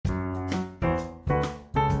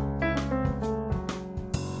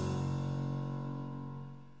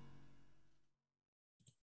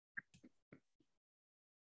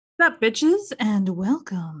What's up, bitches, and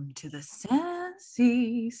welcome to the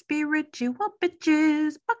Sassy Spiritual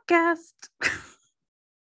Bitches podcast.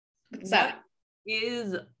 What's up?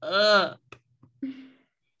 Is up?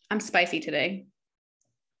 I'm spicy today.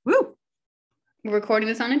 Woo! We're recording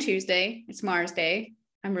this on a Tuesday. It's Mars Day.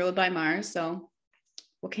 I'm ruled by Mars, so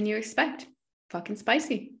what can you expect? Fucking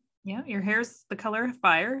spicy. Yeah, your hair's the color of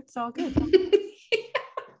fire. It's all good.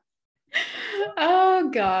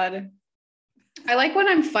 Oh, God. I like when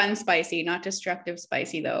I'm fun spicy, not destructive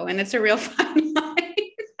spicy, though. And it's a real fun line.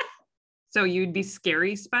 So you'd be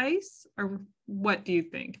scary spice? Or what do you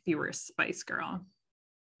think if you were a spice girl?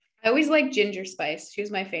 I always like Ginger Spice. She was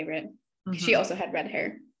my favorite. Mm-hmm. She also had red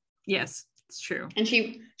hair. Yes, it's true. And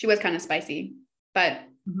she was kind of spicy. But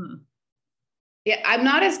mm-hmm. Yeah, I'm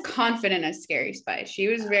not as confident as Scary Spice. She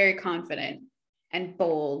was very confident and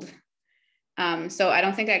bold. So I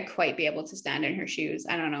don't think I'd quite be able to stand in her shoes.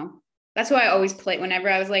 I don't know. That's why I always play whenever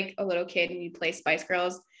I was like a little kid and we play Spice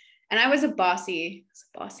Girls. And I was a bossy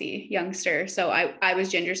youngster. So I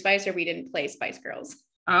was Ginger Spice, or we didn't play Spice Girls.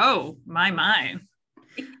 Oh, my.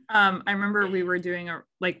 I remember we were doing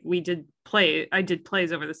I did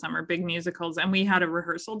plays over the summer, big musicals, and we had a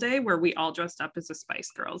rehearsal day where we all dressed up as the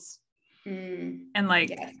Spice Girls. And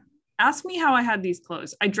ask me how I had these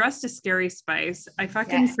clothes. I dressed as Scary Spice. I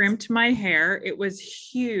fucking crimped my hair. It was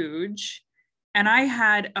huge. And I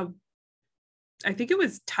had I think it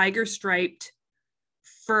was tiger striped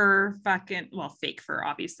fur, fake fur,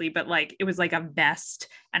 obviously, but like it was like a vest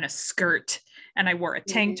and a skirt. And I wore a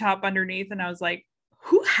tank top underneath. And I was like,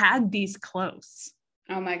 who had these clothes?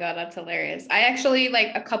 Oh my God, that's hilarious. I actually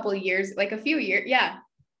a few years. Yeah.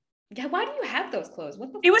 Yeah. Why do you have those clothes?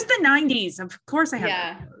 It was the 90s. Of course I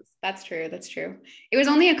had those clothes. That's true. It was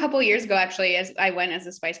only a couple years ago, actually, as I went as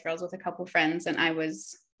the Spice Girls with a couple friends, and I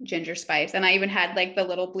was Ginger Spice. And I even had like the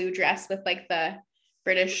little blue dress with like the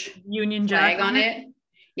British Union flag on it.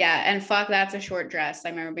 Yeah. And fuck, that's a short dress. I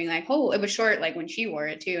remember being like, oh, it was short like when she wore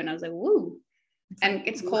it too. And I was like, woo. And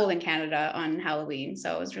it's cold in Canada on Halloween.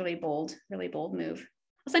 So it was really bold move.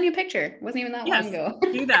 I'll send you a picture. It wasn't even that long ago.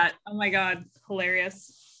 Do that. Oh my God.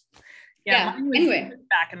 Hilarious. Yeah. Anyway.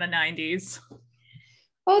 Back in the 90s.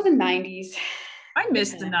 Oh, the 90s. I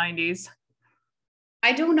missed the 90s.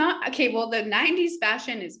 I do not. Okay, well, the 90s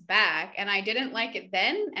fashion is back, and I didn't like it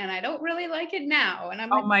then, and I don't really like it now. And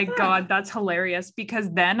I'm oh my God, that's hilarious,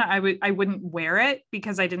 because then I wouldn't wear it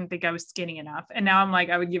because I didn't think I was skinny enough. And now I'm like,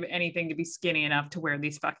 I would give anything to be skinny enough to wear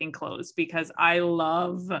these fucking clothes because I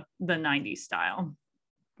love the 90s style.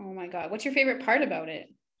 Oh my God. What's your favorite part about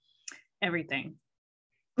it? Everything.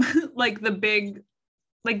 Like the big,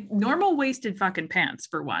 like normal waisted fucking pants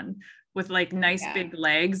for one, with like nice big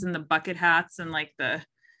legs and the bucket hats and like I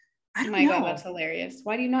don't know. God, that's hilarious.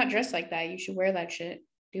 Why do you not dress like that? You should wear that shit.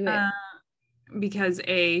 Do it. Because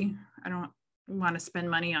I don't want to spend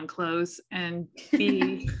money on clothes, and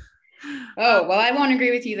B, oh, well, I won't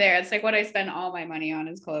agree with you there. It's like what I spend all my money on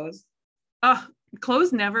is clothes.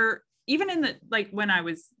 Clothes never, even in the, like when I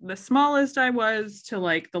was the smallest I was to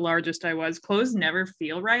like the largest I was, clothes never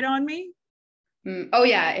feel right on me. Oh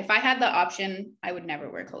yeah, if I had the option, I would never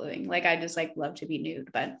wear clothing. Like I just like love to be nude,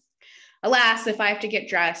 but alas, if I have to get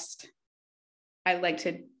dressed, I like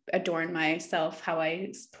to adorn myself how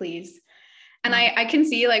I please. And I can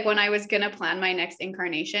see, like, when I was gonna plan my next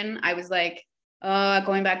incarnation, I was like,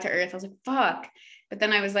 going back to Earth. I was like, fuck. But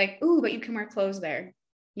then I was like, ooh, but you can wear clothes there.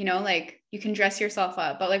 You know, like you can dress yourself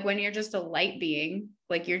up. But like when you're just a light being,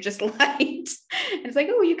 like you're just light. It's like,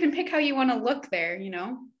 oh, you can pick how you want to look there, you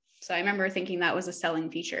know? So I remember thinking that was a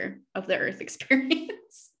selling feature of the Earth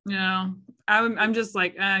experience. Yeah, I'm just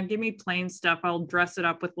like, give me plain stuff. I'll dress it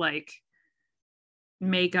up with like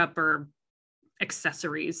makeup or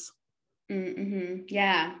accessories. Mm-hmm.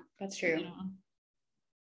 Yeah, that's true.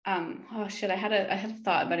 Yeah. Oh shit, I had a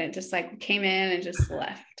thought, but it just like came in and just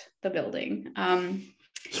left the building. Yeah,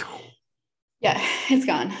 it's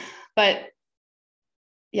gone. But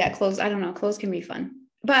yeah, clothes, I don't know, clothes can be fun.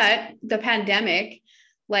 But the pandemic,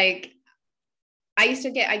 like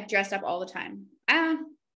I dressed up all the time.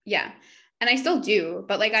 Yeah. And I still do,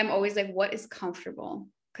 but like, I'm always like, what is comfortable?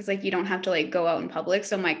 Because like, you don't have to like go out in public.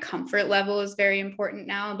 So my comfort level is very important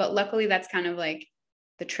now, but luckily that's kind of like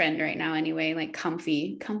the trend right now anyway, like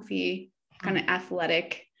comfy, kind of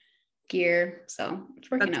athletic gear. So it's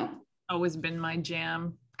working out. Always been my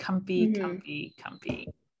jam. Comfy.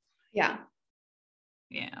 Yeah.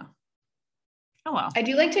 Oh well. I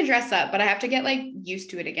do like to dress up, but I have to get like used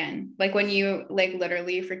to it again. Like when you like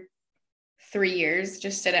literally for 3 years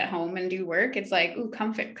just sit at home and do work, it's like, ooh,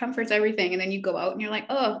 comfort's everything. And then you go out and you're like,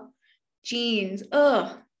 oh, jeans,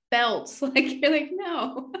 belts. Like you're like,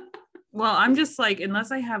 no. Well, I'm just like,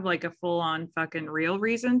 unless I have like a full on fucking real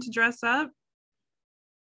reason to dress up,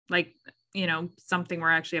 like, something where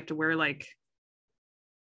I actually have to wear like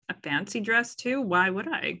a fancy dress too, why would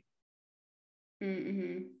I?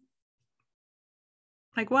 Mm-hmm.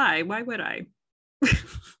 Like, why? Why would I?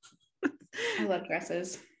 I love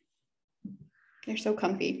dresses. They're so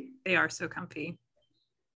comfy. They are so comfy.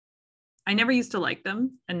 I never used to like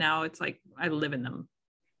them, and now it's like I live in them.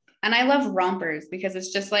 And I love rompers because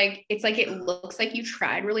it's just like, it's like, it looks like you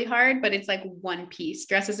tried really hard, but it's like one piece,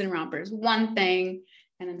 dresses and rompers, one thing.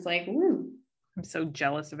 And it's like, woo. I'm so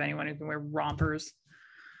jealous of anyone who can wear rompers.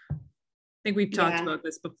 I think we've talked about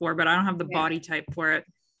this before, but I don't have the body type for it.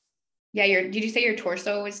 Yeah. Did you say your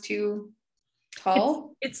torso was too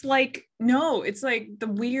tall? It's like, no, it's like the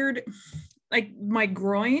weird, like my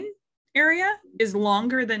groin area is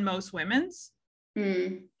longer than most women's.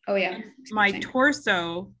 Oh yeah. My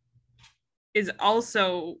torso is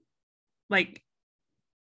also like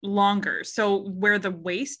longer. So where the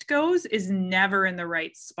waist goes is never in the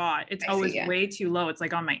right spot. It's always way too low. It's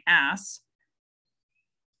like on my ass.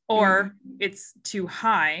 Or it's too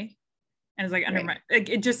high. And it's like under my, like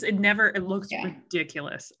it looks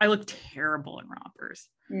ridiculous. I look terrible in rompers.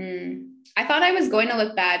 I thought I was going to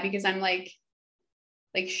look bad because I'm like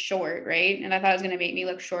short, right? And I thought it was going to make me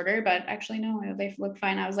look shorter, but actually no, they look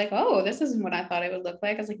fine. I was like, oh, this isn't what I thought it would look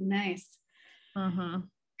like. I was like, nice. So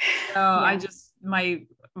I just, my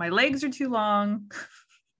legs are too long.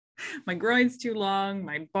 My groin's too long.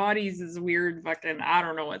 My body's is weird fucking, I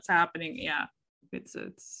don't know what's happening. Yeah. It's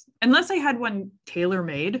unless I had one tailor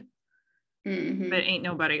made, but ain't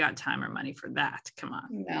nobody got time or money for that. Come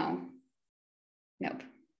on. Nope.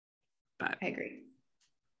 But I agree.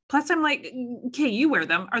 Plus I'm like, okay, you wear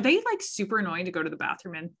them. Are they like super annoying to go to the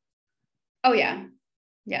bathroom in? Oh yeah.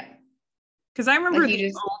 Yeah. Because I remember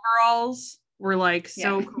the overalls were like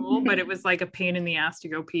so cool, but it was like a pain in the ass to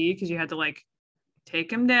go pee because you had to like take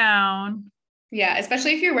them down. Yeah,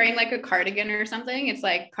 especially if you're wearing like a cardigan or something. It's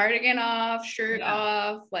like cardigan off, shirt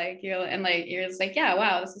off, like you're just like, yeah,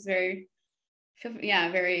 wow, this is very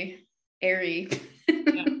airy.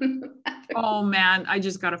 Oh man, I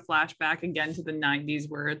just got a flashback again to the 90s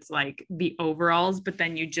where it's like the overalls, but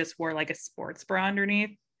then you just wore like a sports bra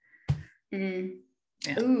underneath. Ooh.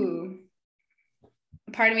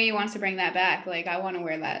 Part of me wants to bring that back. Like I want to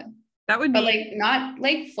wear that. That would be, but like not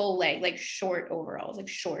like full leg, like short overalls, like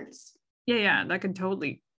shorts. Yeah, that could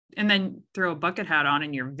totally. And then throw a bucket hat on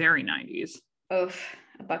and you're very 90s. Oh,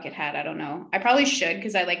 a bucket hat. I don't know. I probably should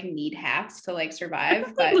because I like need hats to like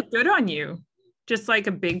survive. But look good on you. Just like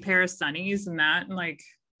a big pair of sunnies and that, and like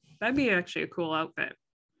that'd be actually a cool outfit.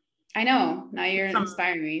 I know. Now you're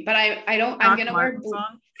inspiring me. But I'm gonna wear blue.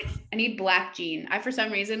 I need black jean. I for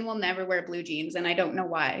some reason will never wear blue jeans, and I don't know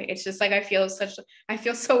why. It's just like I feel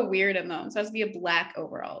so weird in them. So it has to be a black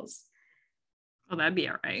overalls. Well, that'd be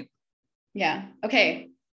all right. Yeah. Okay.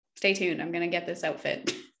 Stay tuned. I'm gonna get this outfit.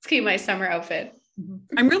 It's gonna be my summer outfit.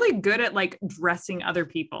 I'm really good at like dressing other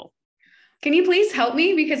people. Can you please help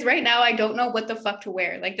me? Because right now I don't know what the fuck to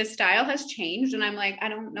wear. Like the style has changed and I'm like, I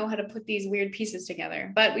don't know how to put these weird pieces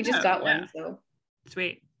together, but we just got one. So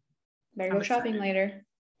sweet. Better go shopping later.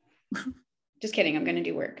 Just kidding. I'm going to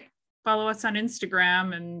do work. Follow us on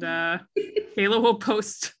Instagram and Kayla will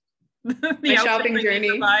post the shopping journey.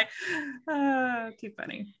 Too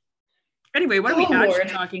funny. Anyway, what are we actually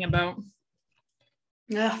talking about?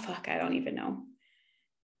 Oh, fuck. I don't even know.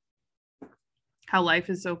 How life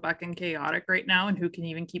is so fucking chaotic right now and who can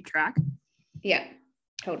even keep track. Yeah,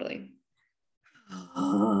 totally.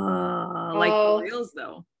 Like the reels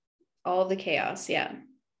though. All the chaos, yeah.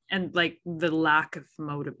 And like the lack of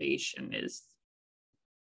motivation is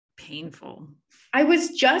painful. I was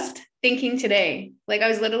just thinking today, like I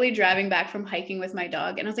was literally driving back from hiking with my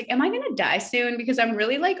dog and I was like, am I going to die soon? Because I'm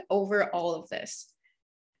really like over all of this.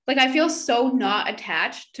 Like, I feel so not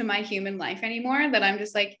attached to my human life anymore that I'm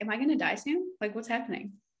just like, am I going to die soon? Like, what's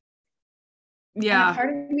happening? Yeah. And part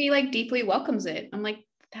of me like deeply welcomes it. I'm like,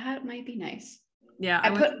 that might be nice. Yeah.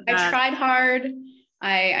 I tried hard.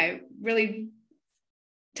 I really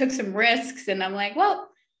took some risks and I'm like, well,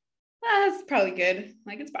 that's probably good.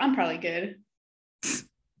 Like, I'm probably good.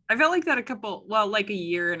 I felt like that like a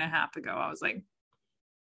year and a half ago. I was like,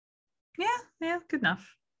 yeah, good enough.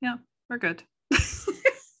 Yeah, we're good.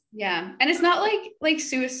 Yeah. And it's not like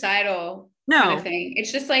suicidal kind of thing.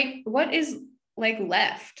 It's just like, what is like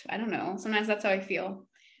left? I don't know. Sometimes that's how I feel.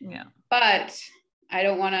 Yeah. But I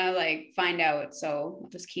don't want to like find out. So I'll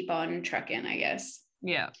just keep on trucking, I guess.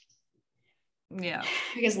 Yeah.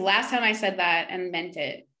 Because last time I said that and meant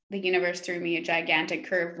it, the universe threw me a gigantic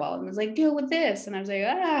curveball and was like, deal with this. And I was like,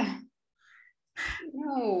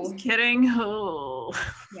 No. Just kidding. Oh.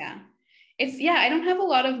 Yeah. I don't have a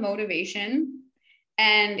lot of motivation.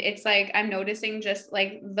 And it's like, I'm noticing just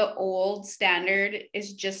like the old standard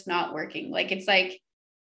is just not working. Like, it's like,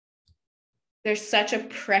 there's such a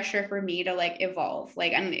pressure for me to like evolve.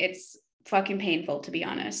 Like, and it's fucking painful, to be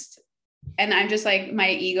honest. And I'm just like, my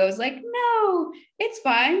ego's like, no, it's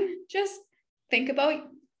fine. Just think about,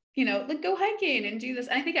 like go hiking and do this.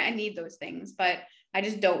 And I think I need those things, but I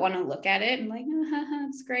just don't want to look at it and like,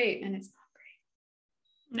 it's great. And it's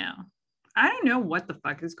No, I don't know what the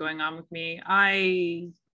fuck is going on with me.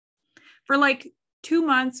 For like 2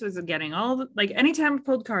 months was getting all the, like anytime I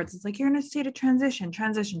pulled cards, it's like, you're in a state of transition,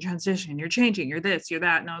 you're changing, you're this, you're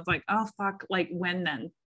that. And I was like, oh fuck, like when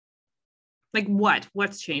then? Like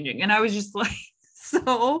what's changing? And I was just like,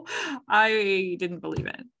 so I didn't believe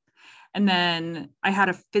it. And then I had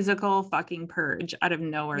a physical fucking purge out of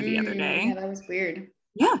nowhere the other day. Yeah, that was weird.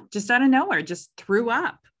 Yeah, just out of nowhere, just threw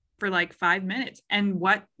up for like 5 minutes. And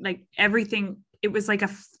like everything, it was like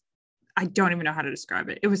I don't even know how to describe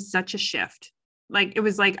it. It was such a shift. Like, it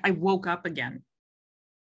was like I woke up again.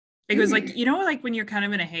 It was like, like when you're kind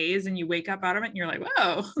of in a haze and you wake up out of it and you're like,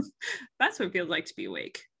 whoa, that's what it feels like to be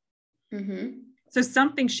awake. Mm-hmm. So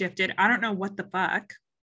something shifted. I don't know what the fuck.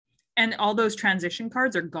 And all those transition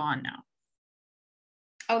cards are gone now.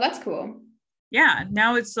 Oh, that's cool. Yeah.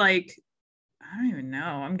 Now it's like, I don't even know.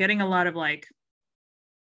 I'm getting a lot of like,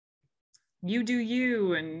 you do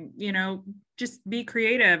you, and, just be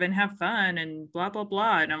creative and have fun and blah, blah,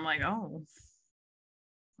 blah. And I'm like, oh,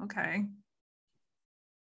 okay.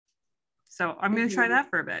 So I'm going to try that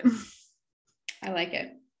for a bit. I like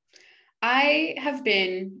it. I have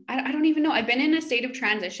been, I don't even know. I've been in a state of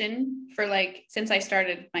transition for like, since I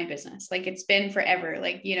started my business. Like, it's been forever.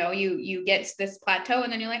 Like, you get this plateau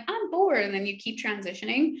and then you're like, I'm bored. And then you keep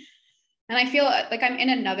transitioning. And I feel like I'm in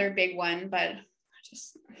another big one, but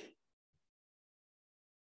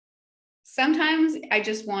sometimes I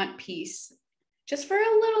just want peace just for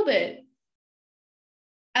a little bit.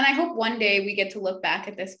 And I hope one day we get to look back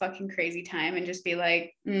at this fucking crazy time and just be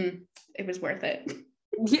like, it was worth it.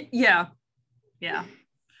 Yeah.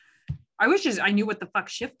 I knew what the fuck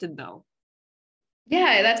shifted though.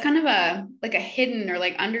 Yeah, that's kind of a hidden or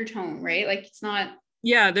like undertone, right? Like, it's not.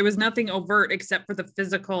 Yeah, there was nothing overt except for the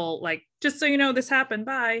physical, like, just so you know, this happened.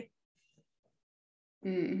 Bye.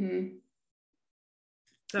 Mm-hmm.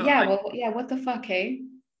 So yeah, what the fuck, hey?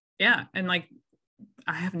 Yeah, and like,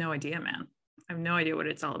 I have no idea, man. I have no idea what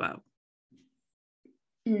it's all about.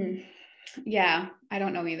 Yeah, I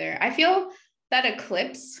don't know either. I feel that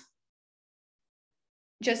eclipse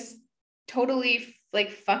just totally like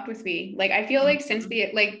fucked with me. Like, I feel like since the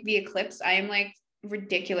eclipse, I am like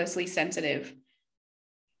ridiculously sensitive.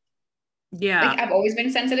 Yeah. Like, I've always been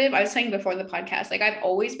sensitive. I was saying before the podcast, like, I've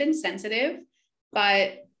always been sensitive,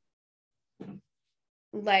 but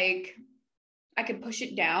like I could push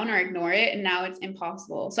it down or ignore it, and now it's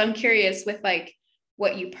impossible. So I'm curious with like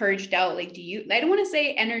what you purged out. Like, I don't want to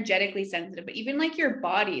say energetically sensitive, but even like your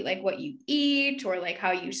body, like what you eat or like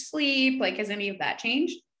how you sleep, like, has any of that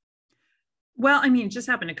changed? Well, I mean, it just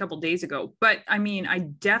happened a couple days ago, but I mean, I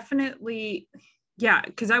definitely,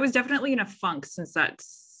 because I was definitely in a funk since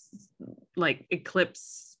that's like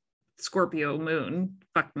eclipse Scorpio moon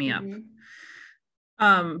fucked me up.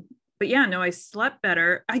 But yeah, no, I slept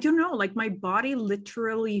better. I don't know, like my body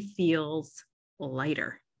literally feels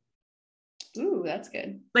lighter. Ooh, that's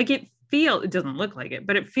good. Like it doesn't look like it,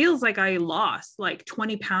 but it feels like I lost like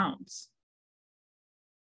 20 pounds.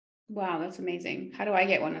 Wow, that's amazing. How do I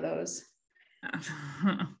get one of those?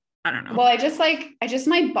 I don't know. Well,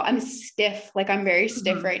 I'm stiff. Like, I'm very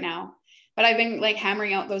stiff right now, but I've been like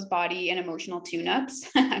hammering out those body and emotional tune-ups.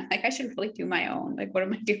 Like, I should really do my own. Like, what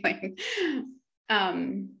am I doing?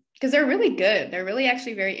 Because they're really good. They're really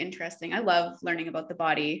actually very interesting. I love learning about the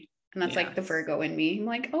body, and that's like the Virgo in me. I'm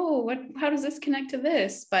like, oh, how does this connect to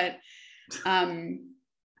this? But I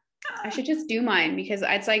should just do mine, because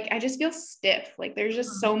it's like I just feel stiff. Like, there's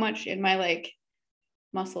just so much in my like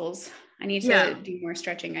muscles. I need to do more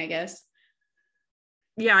stretching, I guess.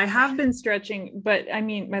 Yeah, I have been stretching, but I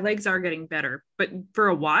mean, my legs are getting better. But for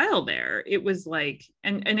a while there, it was like,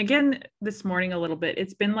 and again, this morning a little bit,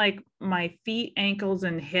 it's been like my feet, ankles,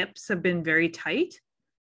 and hips have been very tight.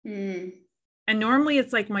 And normally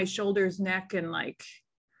it's like my shoulders, neck, and like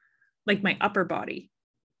my upper body.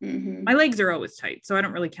 My legs are always tight, so I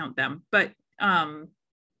don't really count them. But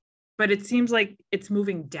it seems like it's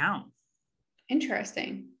moving down.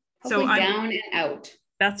 Interesting. Hopefully down and out.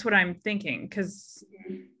 That's what I'm thinking, because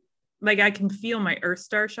like I can feel my Earth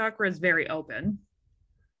Star chakra is very open.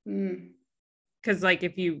 Because like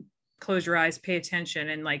if you close your eyes, pay attention,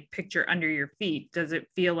 and like picture under your feet, does it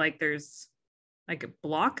feel like there's like a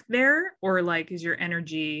block there, or like is your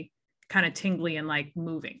energy kind of tingly and like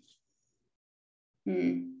moving?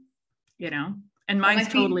 You know, and Well, my mine's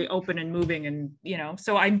feet. totally open and moving, and you know,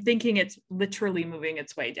 so I'm thinking it's literally moving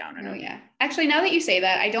its way down. Oh yeah. Actually, now that you say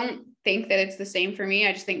that, I don't think that it's the same for me.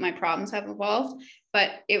 I just think my problems have evolved. But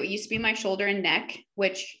it used to be my shoulder and neck,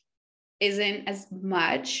 which isn't as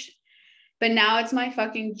much. But now it's my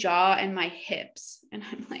fucking jaw and my hips. And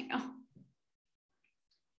I'm like, oh.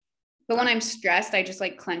 But when I'm stressed, I just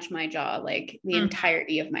like clench my jaw like the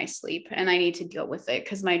entirety of my sleep. And I need to deal with it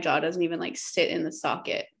because my jaw doesn't even like sit in the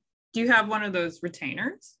socket. Do you have one of those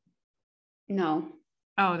retainers? No.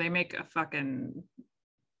 Oh, they make a fucking,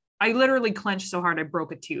 I literally clenched so hard I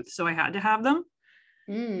broke a tooth, so I had to have them.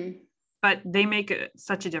 But they make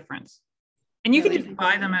such a difference. And you can just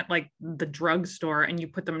buy them at like the drugstore, and you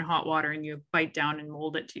put them in hot water and you bite down and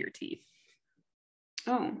mold it to your teeth.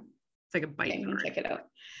 Oh, it's like a bite. Okay, check it out.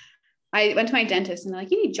 I went to my dentist and they're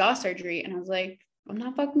like, you need jaw surgery. And I was like, I'm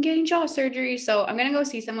not fucking getting jaw surgery. So I'm going to go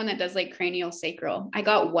see someone that does like cranial sacral. I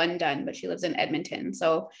got one done, but she lives in Edmonton.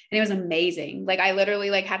 So, and it was amazing. Like I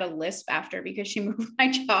literally like had a lisp after because she moved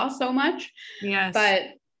my jaw so much. Yes. But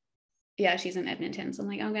yeah, she's in Edmonton. So I'm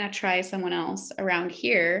like, I'm going to try someone else around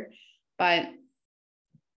here. But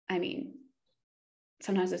I mean,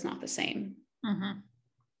 sometimes it's not the same.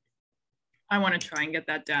 I want to try and get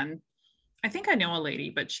that done. I think I know a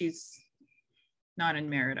lady, but she's not in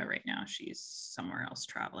Merida right now. She's somewhere else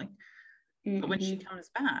traveling. But when she comes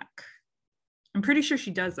back, I'm pretty sure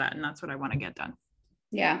she does that. And that's what I want to get done.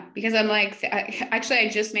 Yeah, because I'm like, I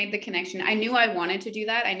just made the connection. I knew I wanted to do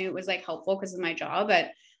that. I knew it was like helpful because of my job,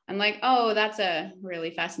 but I'm like, oh, that's a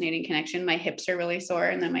really fascinating connection. My hips are really sore.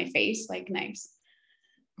 And then my face, like, nice.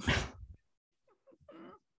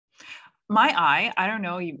 My eye, I don't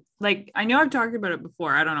know, you like, I know I've talked about it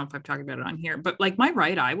before. I don't know if I've talked about it on here, but like my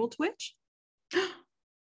right eye will twitch.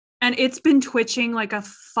 And it's been twitching like a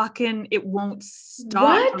fucking, it won't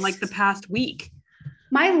stop for like the past week.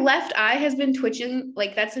 My left eye has been twitching.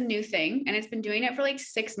 Like that's a new thing. And it's been doing it for like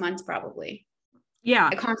 6 months, probably. Yeah.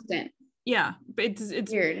 A constant. Yeah. But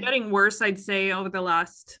it's weird. Getting worse, I'd say, over the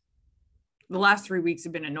last 3 weeks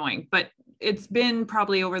have been annoying, but it's been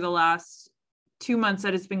probably over the last 2 months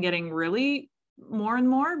that it's been getting really more and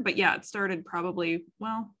more. But yeah, it started probably,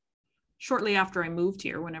 well, shortly after I moved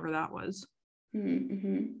here, whenever that was.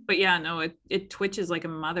 But yeah, no, it twitches like a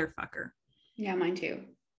motherfucker. Yeah, mine too.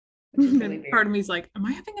 Which is really weird. Part of me is like, am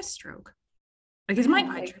I having a stroke? Like, is my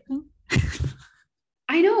eye tripping?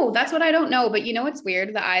 I know, that's what I don't know. But you know what's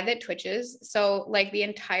weird? The eye that twitches. So like the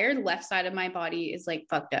entire left side of my body is like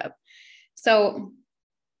fucked up. So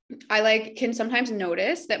I like can sometimes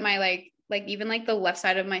notice that my like even like the left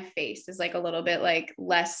side of my face is like a little bit like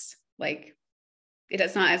less like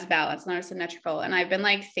it's not as balanced, not as symmetrical. And I've been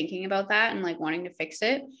like thinking about that and like wanting to fix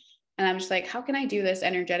it. And I'm just like, how can I do this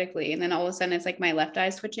energetically? And then all of a sudden it's like my left eye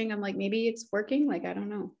twitching. I'm like, maybe it's working. Like, I don't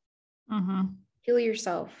know. Heal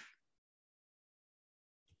yourself.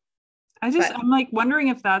 I'm like wondering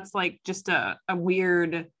if that's like just a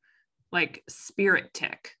weird like spirit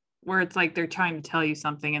tick where it's like they're trying to tell you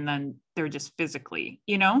something and then they're just physically,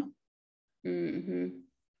 you know?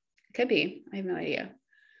 Could be. I have no idea.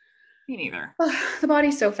 Me neither. The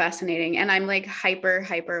body's so fascinating. And I'm like hyper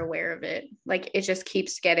aware of it. Like it just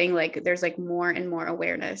keeps getting like, there's like more and more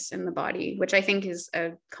awareness in the body, which I think is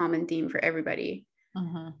a common theme for everybody.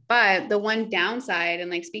 But the one downside, and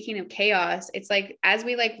like speaking of chaos, it's like, as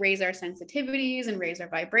we like raise our sensitivities and raise our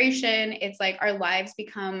vibration, it's like our lives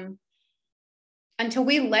become, until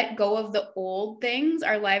we let go of the old things,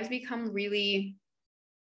 our lives become really,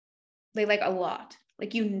 they like a lot.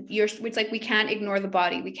 Like it's like, we can't ignore the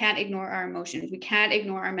body. We can't ignore our emotions. We can't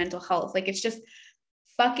ignore our mental health. Like it's just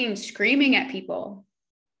fucking screaming at people.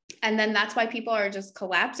 And then that's why people are just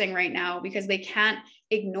collapsing right now, because they can't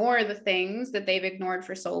ignore the things that they've ignored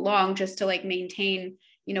for so long just to like maintain,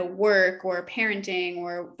 you know, work or parenting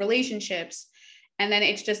or relationships. And then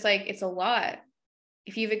it's just like, it's a lot.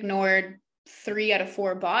 If you've ignored 3 out of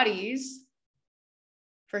 4 bodies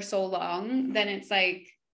for so long, then it's like,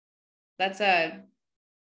 that's a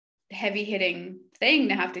heavy hitting thing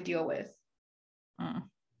to have to deal with.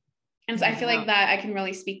 And so I feel like that I can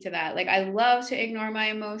really speak to that. Like I love to ignore my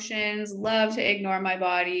emotions, love to ignore my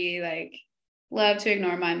body, like love to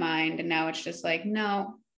ignore my mind. And now it's just like,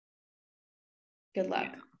 no, good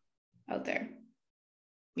luck out there.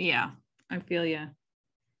 Yeah, I feel you.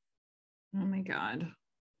 Oh my God.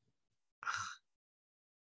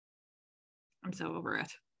 I'm so over it.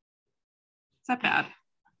 Is that bad?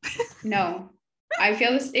 No, I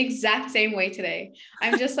feel this exact same way today.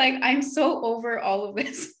 I'm just like, I'm so over all of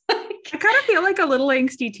this. I kind of feel like a little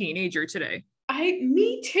angsty teenager today.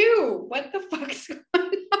 Me too. What the fuck's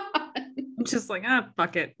going on? I'm just like,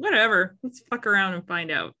 fuck it. Whatever. Let's fuck around and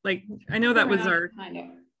find out. Like, I know that was our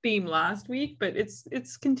theme last week, but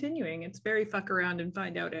it's continuing. It's very fuck around and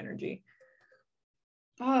find out energy.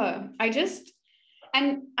 I just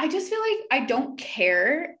feel like I don't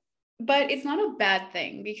care, but it's not a bad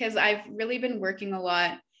thing because I've really been working a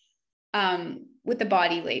lot with the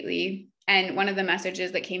body lately. And one of the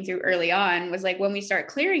messages that came through early on was like, when we start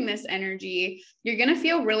clearing this energy, you're going to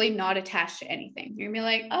feel really not attached to anything. You're going to be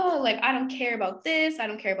like, oh, like, I don't care about this. I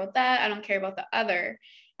don't care about that. I don't care about the other.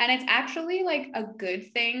 And it's actually like a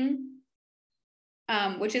good thing,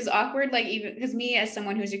 which is awkward. Like, even because me as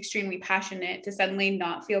someone who's extremely passionate, to suddenly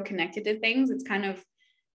not feel connected to things,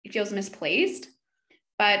 it feels misplaced.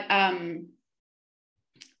 But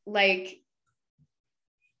like,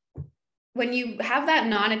 when you have that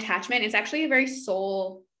non-attachment, it's actually a very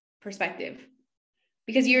soul perspective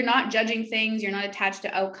because you're not judging things. You're not attached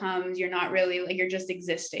to outcomes. You're not really like, you're just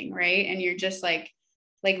existing. Right. And you're just like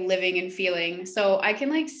living and feeling. So I can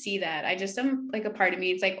like see that. I just am like, a part of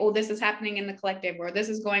me, it's like, oh, this is happening in the collective, or this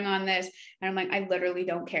is going on this. And I'm like, I literally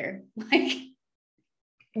don't care. Like,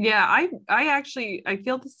 yeah, I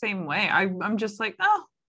feel the same way. I'm just like, oh,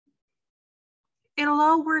 it'll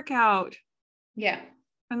all work out. Yeah.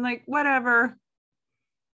 And like, whatever.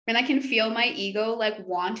 And I can feel my ego like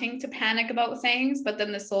wanting to panic about things, but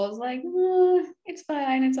then the soul is like, it's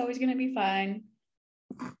fine. It's always going to be fine.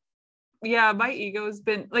 Yeah, my ego's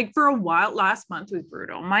been like, for a while, last month was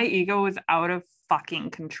brutal. My ego was out of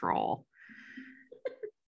fucking control.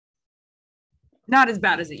 Not as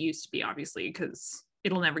bad as it used to be, obviously, because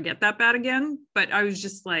it'll never get that bad again. But I was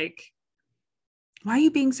just like, why are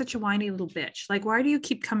you being such a whiny little bitch? Like, why do you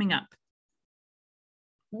keep coming up?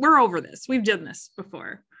 We're over this. We've done this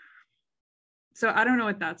before. So I don't know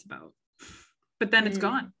what that's about. But then it's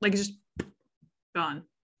gone. Like, it's just gone.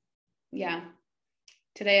 Yeah.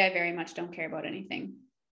 Today, I very much don't care about anything.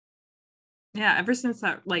 Yeah. Ever since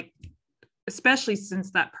that, like, especially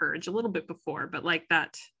since that purge, a little bit before, but like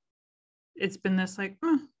that, it's been this like,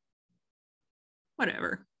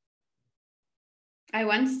 whatever. I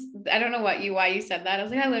don't know why you said that. I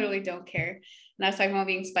was like, I literally don't care. And I was talking about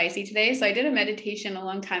being spicy today. So I did a meditation a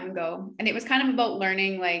long time ago, and it was kind of about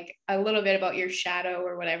learning like a little bit about your shadow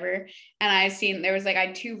or whatever. And I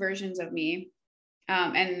had two versions of me.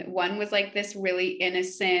 And one was like this really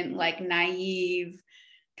innocent, like naive,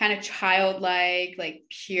 kind of childlike, like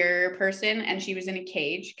pure person. And she was in a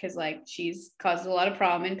cage because like she's caused a lot of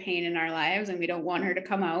problem and pain in our lives, and we don't want her to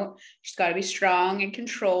come out. She's got to be strong and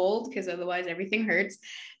controlled because otherwise everything hurts.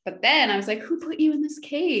 But then I was like, who put you in this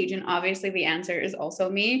cage? And obviously the answer is also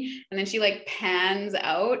me. And then she like pans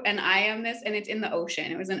out, and I am this, and it's in the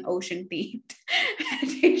ocean. It was an ocean themed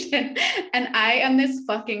meditation. And I am this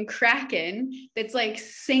fucking kraken that's like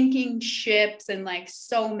sinking ships and like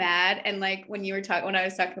so mad. And like when I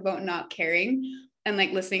was talking about not caring and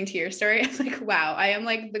like listening to your story, I was like, wow, I am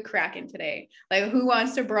like the kraken today. Like, who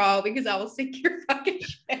wants to brawl? Because I will sink your fucking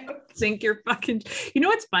ship. Sink your fucking, you know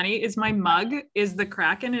what's funny is my mug is the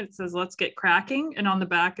kraken, and it says let's get cracking, and on the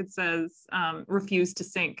back it says refuse to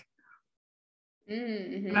sink.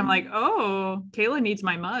 And I'm like, oh, Kayla needs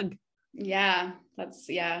my mug. Yeah,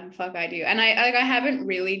 fuck, I do. And I haven't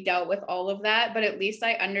really dealt with all of that, but at least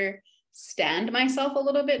I understand myself a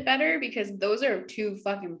little bit better, because those are two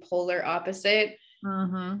fucking polar opposite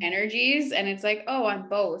energies. And it's like, oh, I'm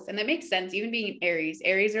both. And that makes sense. Even being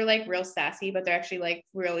Aries are like real sassy, but they're actually like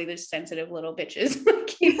really the sensitive little bitches.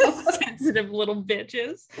 Sensitive little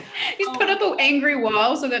bitches. Just put up an angry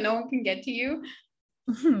wall so that no one can get to you.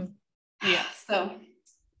 Yeah. So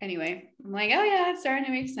anyway, I'm like, oh yeah, it's starting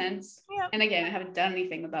to make sense. Yeah. And again, I haven't done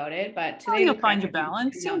anything about it, but today you'll find your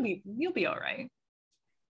balance. You'll be all right.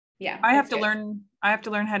 Yeah. I have to learn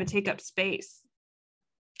how to take up space.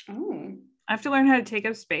 Oh. I have to learn how to take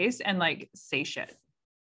up space and like say shit.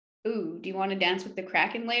 Ooh, do you want to dance with the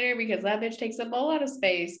kraken later? Because that bitch takes up a lot of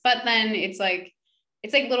space. But then it's like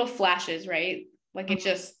little flashes, right? Like it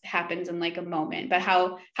just happens in like a moment. But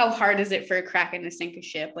how hard is it for a kraken to sink a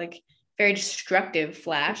ship? Like very destructive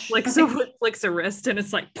flash. Like, so it flicks a wrist and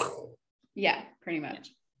it's like, yeah, pretty much.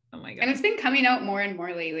 Oh my God. And it's been coming out more and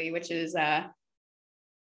more lately, which is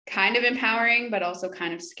kind of empowering, but also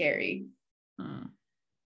kind of scary.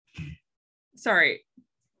 Sorry,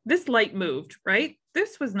 this light moved, right?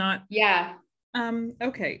 This was not. Yeah.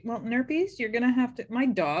 Okay. Well, Nerpies, you're gonna have to. My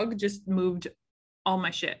dog just moved all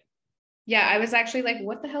my shit. Yeah, I was actually like,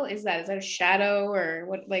 what the hell is that? Is that a shadow or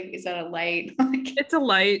what? Like, is that a light? It's a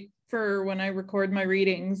light. for when I record my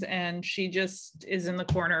readings, and she just is in the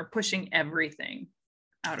corner pushing everything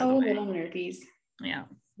out of the way. Little Nerpies. Yeah.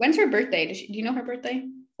 When's her birthday? Do you know her birthday?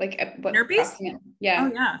 Like what? Nerpies? Yeah.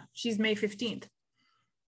 Oh yeah, she's May 15th.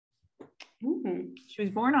 Mm-hmm. She was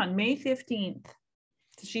born on May 15th.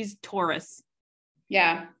 So she's Taurus.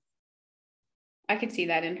 Yeah. I could see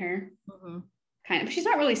that in her. Mm-hmm. Kind of. But she's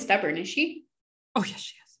not really stubborn, is she? Oh yeah,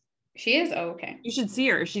 she is. She is? Oh, okay. You should see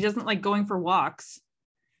her. She doesn't like going for walks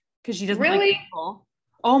because she doesn't really? like people.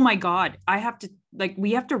 Oh my God.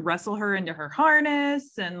 We have to wrestle her into her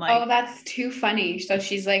harness and like. Oh, that's too funny. So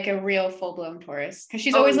she's like a real full-blown Taurus because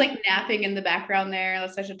she's always like napping in the background there.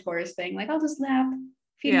 That's such a Taurus thing. Like, I'll just nap,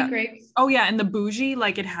 feed me grapes. Oh yeah. And the bougie,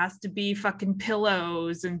 like it has to be fucking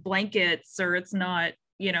pillows and blankets or it's not,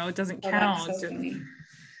 it doesn't count. That's so funny.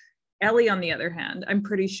 Ellie, on the other hand, I'm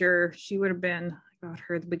pretty sure she would have been, I got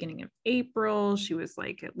her at the beginning of April. She was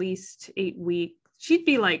like at least 8 weeks. She'd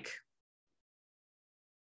be like,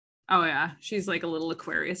 oh yeah, she's like a little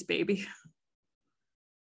Aquarius baby.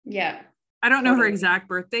 Yeah. I don't know her exact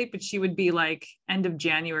birth date, but she would be like end of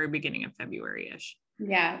January, beginning of February-ish.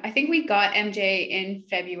 Yeah. I think we got MJ in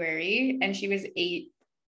February and she was 8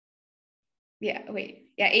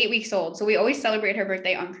 weeks old. So we always celebrate her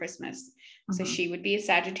birthday on Christmas. So she would be a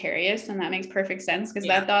Sagittarius, and that makes perfect sense because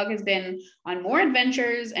that dog has been on more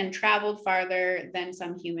adventures and traveled farther than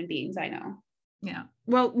some human beings I know. Yeah.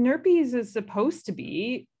 Well, Nerpies is supposed to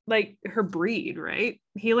be like her breed, right?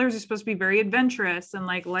 Healers are supposed to be very adventurous and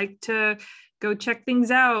like to go check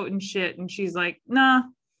things out and shit. And she's like, nah,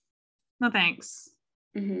 no thanks.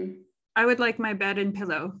 Mm-hmm. I would like my bed and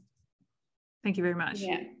pillow. Thank you very much.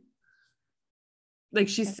 Yeah. Like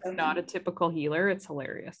she's not a typical healer. It's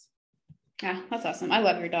hilarious. Yeah, that's awesome. I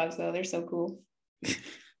love your dogs though. They're so cool.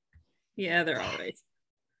 Yeah, they're all right.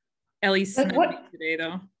 Ellie's snubbed me today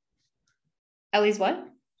though. Ellie's what?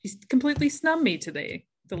 She's completely snubbed me today.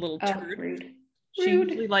 The little turd. Rude. She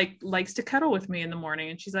usually likes to cuddle with me in the morning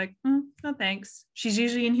and she's like, no thanks. She's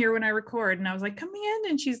usually in here when I record and I was like, come in,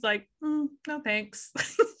 and she's like, no thanks.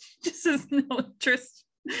 Just has no interest.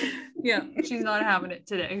 Yeah, she's not having it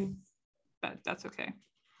today, but that's okay.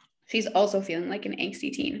 She's also feeling like an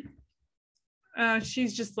angsty teen.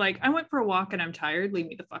 She's just like, I went for a walk and I'm tired. Leave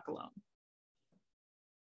me the fuck alone.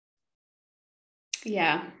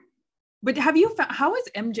 Yeah. But have you found, how is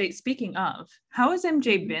MJ, speaking of, how has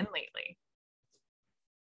MJ been lately?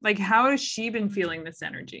 Like, how has she been feeling this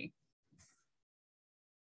energy?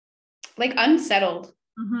 Like unsettled.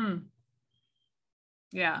 Mm-hmm.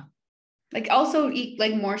 Yeah. Like also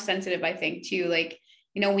like more sensitive, I think, too. Like,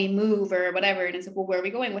 we move or whatever. And it's like, well, where are we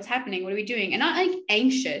going? What's happening? What are we doing? And not like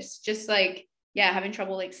anxious, just like, having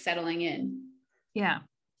trouble like settling in. Yeah.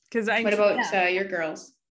 Because what about your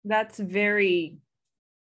girls? That's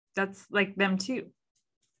like them too.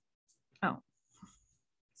 Oh,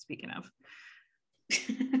 speaking of.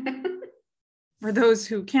 For those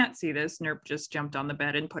who can't see this, Nerp just jumped on the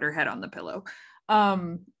bed and put her head on the pillow.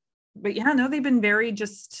 But yeah, no, they've been very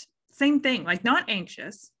just same thing, like not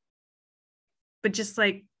anxious, but just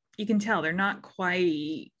like you can tell they're not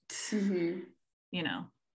quite, not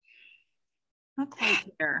quite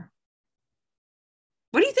there.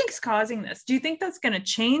 What do you think is causing this? Do you think that's going to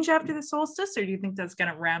change after the solstice, or do you think that's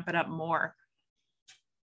going to ramp it up more?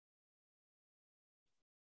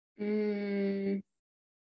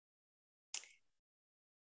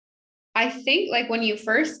 I think like when you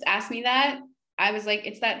first asked me that, I was like,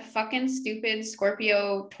 it's that fucking stupid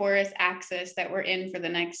Scorpio Taurus axis that we're in for the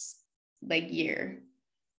next like year.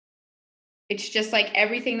 It's just like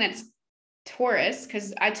everything that's Taurus,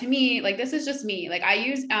 because to me, like this is just me, like I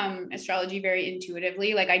use astrology very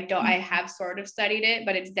intuitively. Like I have sort of studied it,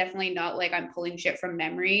 but it's definitely not like I'm pulling shit from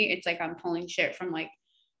memory. It's like I'm pulling shit from like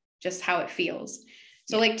just how it feels.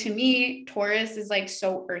 So like to me, Taurus is like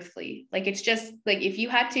so earthly. Like it's just like if you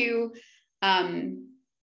had to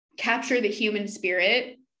capture the human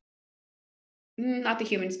spirit, not the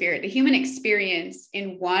human spirit, the human experience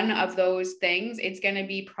in one of those things, it's going to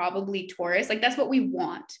be probably Taurus. Like that's what we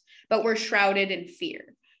want, but we're shrouded in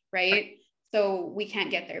fear, right? So we can't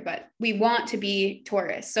get there, but we want to be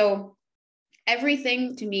Taurus. So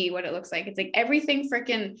everything to me, what it looks like, it's like everything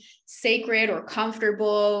freaking sacred or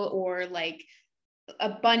comfortable or like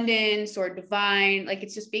abundance or divine, like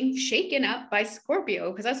it's just being shaken up by Scorpio,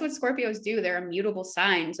 because that's what Scorpios do. They're a mutable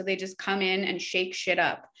sign. So they just come in and shake shit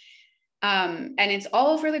up. And it's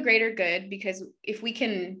all for the greater good, because if we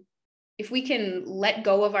can let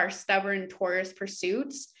go of our stubborn Taurus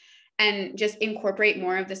pursuits and just incorporate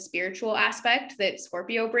more of the spiritual aspect that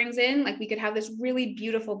Scorpio brings in, like we could have this really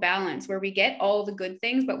beautiful balance where we get all the good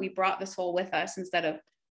things, but we brought the soul with us instead of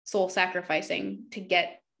soul sacrificing to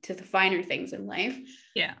get to the finer things in life.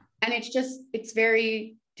 Yeah. And it's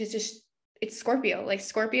Scorpio. Like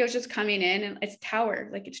Scorpio is just coming in and it's tower.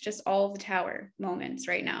 Like it's just all the tower moments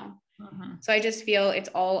right now. So I just feel it's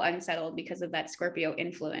all unsettled because of that Scorpio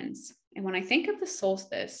influence. And when I think of the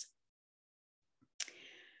solstice,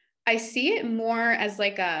 I see it more as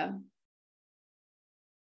like a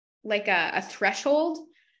threshold.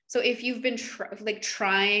 So if you've been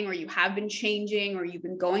trying, or you have been changing, or you've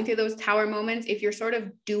been going through those tower moments, if you're sort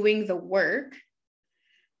of doing the work,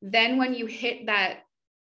 then when you hit that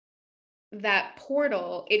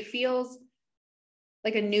portal, it feels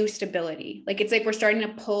like a new stability. Like it's like we're starting to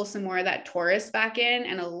pull some more of that Taurus back in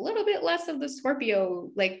and a little bit less of the Scorpio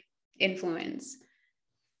like influence.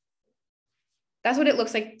 That's what it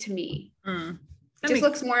looks like to me. It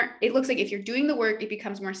looks like if you're doing the work, it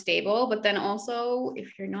becomes more stable. But then also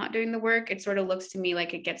if you're not doing the work, it sort of looks to me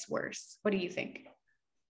like it gets worse. What do you think?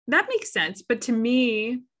 That makes sense. But to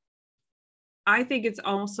me, I think it's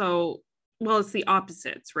also, well, it's the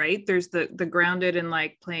opposites, right? There's the grounded and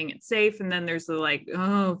like playing it safe. And then there's the like,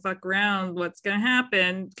 oh, fuck around, what's going to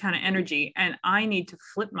happen kind of energy. And I need to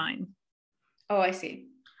flip mine. Oh, I see.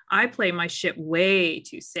 I play my shit way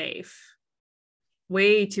too safe,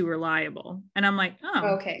 way too reliable. And I'm like,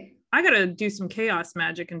 oh, okay, I got to do some chaos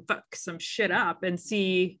magic and fuck some shit up and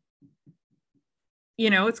see,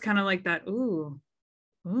 it's kind of like that. Ooh.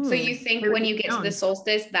 So you think when you get to the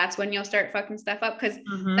solstice, that's when you'll start fucking stuff up? Because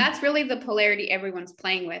that's really the polarity everyone's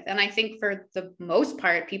playing with. And I think for the most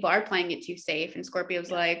part, people are playing it too safe. And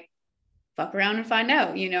Scorpio's like, fuck around and find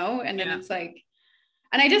out, And then it's like,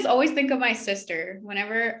 and I just always think of my sister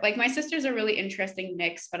whenever, like my sister's a really interesting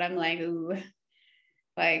mix, but I'm like, ooh,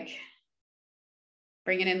 like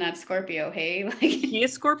bringing in that Scorpio, hey? Like he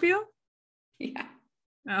is Scorpio? Yeah.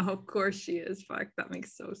 Oh, of course she is. Fuck, that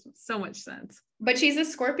makes so much sense. But she's a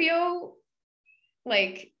Scorpio,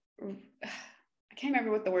 like, I can't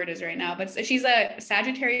remember what the word is right now, but she's a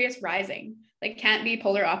Sagittarius rising, like can't be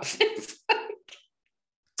polar opposites.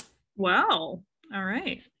 Wow. All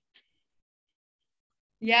right.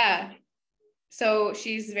 Yeah. So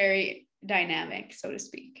she's very dynamic, so to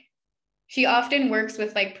speak. She often works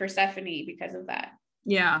with like Persephone because of that.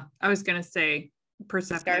 Yeah, I was going to say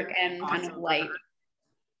Persephone. Dark and kind of light.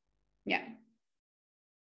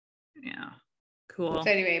 Yeah. Cool. So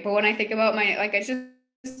anyway, but when I think about when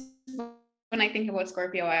I think about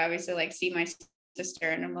Scorpio, I obviously like see my sister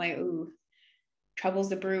and I'm like, ooh,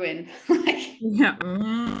 trouble's a brewing. Like, yeah.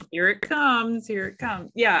 Here it comes.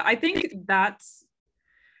 Yeah. I think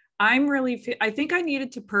I think I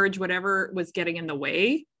needed to purge whatever was getting in the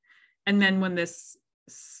way. And then when this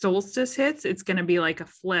solstice hits, it's going to be like a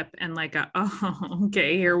flip and like oh,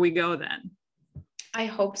 okay, here we go then. I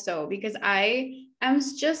hope so, because I am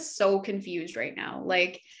just so confused right now.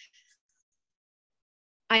 Like,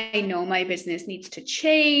 I know my business needs to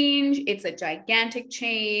change. It's a gigantic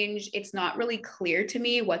change. It's not really clear to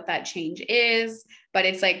me what that change is, but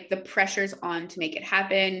it's like the pressure's on to make it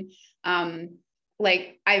happen.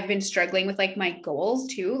 Like I've been struggling with like my goals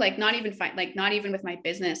too, like not even with my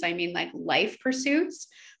business. I mean, like life pursuits.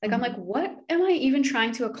 Like, I'm like, what am I even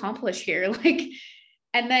trying to accomplish here? Like,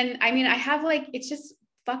 and then, I mean, I have like, it's just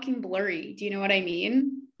fucking blurry. Do you know what I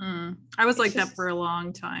mean? I was like that for a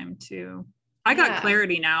long time too. I got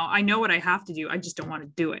clarity now. I know what I have to do. I just don't want to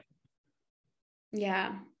do it.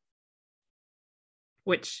 Yeah.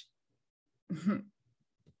 Which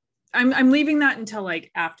I'm leaving that until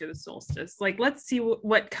like after the solstice. Like, let's see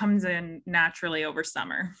what comes in naturally over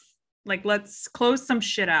summer. Like, let's close some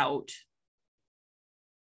shit out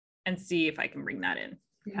and see if I can bring that in,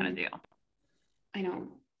 kind of deal. I know.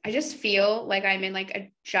 I just feel like I'm in like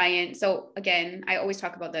a giant. So again, I always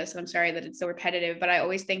talk about this. So I'm sorry that it's so repetitive, but I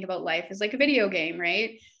always think about life as like a video game,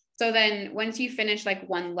 right? So then once you finish like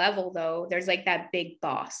one level though, there's like that big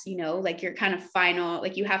boss, like your kind of final,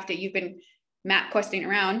 like you've been map questing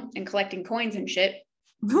around and collecting coins and shit.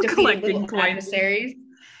 Collecting coins. Adversaries.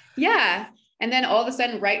 Yeah. And then all of a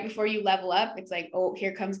sudden, right before you level up, it's like, oh,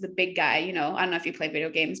 here comes the big guy. I don't know if you play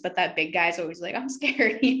video games, but that big guy's always like, I'm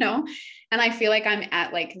scared, And I feel like I'm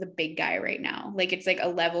at like the big guy right now. Like it's like a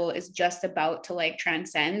level is just about to like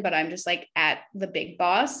transcend, but I'm just like at the big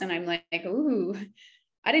boss. And I'm like, ooh,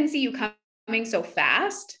 I didn't see you coming so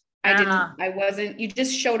fast. You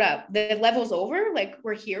just showed up. The level's over. Like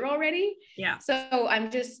we're here already. Yeah. So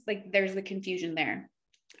I'm just like, there's the confusion there.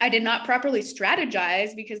 I did not properly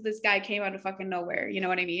strategize because this guy came out of fucking nowhere. You know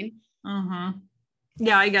what I mean?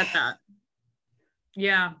 Yeah, I get that.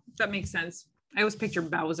 Yeah, that makes sense. I always picture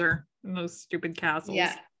Bowser in those stupid castles.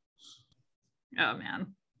 Yeah. Oh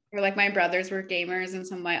man. Or like my brothers were gamers and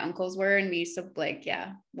some of my uncles were, and we used to like,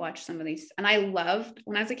 yeah, watch some of these. And I loved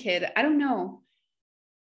when I was a kid, I don't know.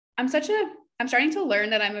 I'm such a, I'm starting to learn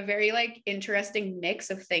that I'm a very like interesting mix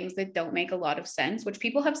of things that don't make a lot of sense, which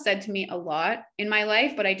people have said to me a lot in my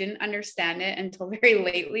life, but I didn't understand it until very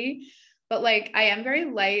lately. But like, I am very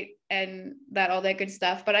light and that all that good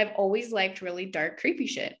stuff, but I've always liked really dark, creepy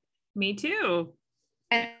shit. Me too.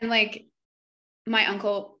 And like my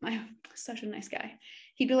uncle, such a nice guy.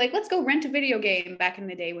 He'd be like, let's go rent a video game back in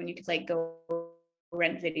the day when you could like go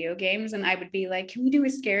rent video games. And I would be like, can we do a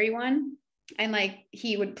scary one? And like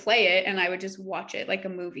he would play it and I would just watch it like a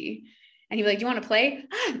movie. And he'd be like, do you want to play?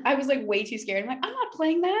 I was like way too scared. I'm like, I'm not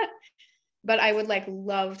playing that. But I would like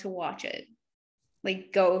love to watch it.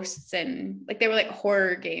 Like ghosts and like they were like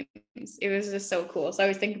horror games. It was just so cool. So I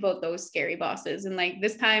always think about those scary bosses. And like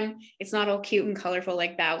this time it's not all cute and colorful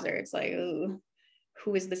like Bowser. It's like, ooh,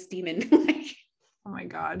 who is this demon? Like, Oh my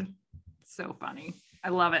God. So funny. I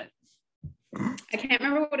love it. I can't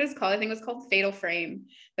remember what it's called. I think it was called Fatal Frame,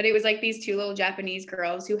 but it was like these two little Japanese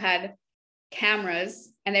girls who had cameras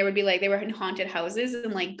and they would be like, they were in haunted houses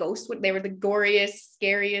and like ghosts they were the goriest,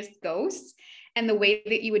 scariest ghosts. And the way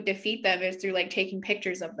that you would defeat them is through like taking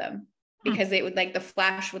pictures of them because it would like the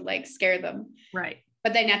flash would like scare them. Right.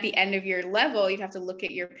 But then at the end of your level, you'd have to look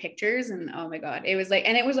at your pictures and oh my God, it was like,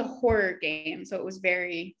 and it was a horror game. So it was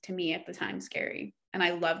very, to me at the time, scary. And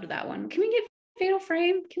I loved that one. Can we get Fatal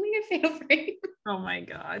Frame? Can we get Fatal Frame? Oh my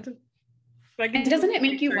God. And doesn't it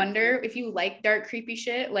make you wonder if you like dark, creepy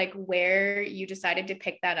shit, like where you decided to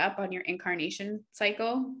pick that up on your incarnation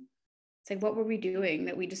cycle? It's like, what were we doing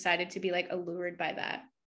that we decided to be like allured by that?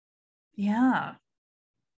 Yeah.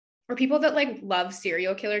 Or people that like love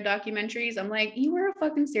serial killer documentaries. I'm like, you were a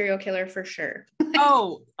fucking serial killer for sure.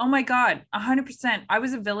 Oh my God. 100%. I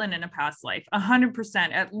was a villain in a past life.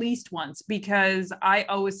 100%, at least once, because I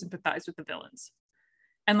always sympathize with the villains.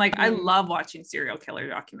 And like, I love watching serial killer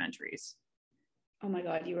documentaries. Oh my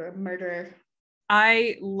God, you were a murderer.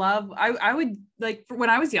 I would like, when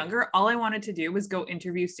I was younger, all I wanted to do was go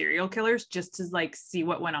interview serial killers just to like see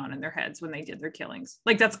what went on in their heads when they did their killings.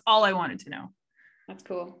 Like, that's all I wanted to know. That's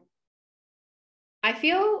cool. I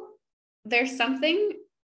feel there's something,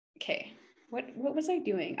 okay, what was I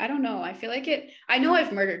doing? I don't know. I feel like I know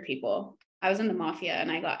I've murdered people. I was in the mafia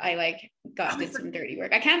and did some dirty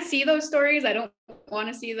work. I can't see those stories. I don't want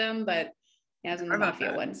to see them, but yeah, I was in the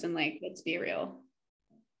mafia once and like, let's be real.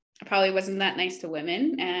 I probably wasn't that nice to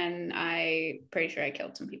women and I pretty sure I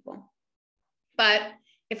killed some people. But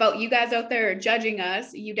if you guys out there are judging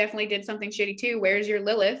us, you definitely did something shitty too. Where's your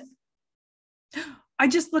Lilith? I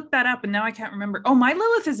just looked that up and now I can't remember. Oh, my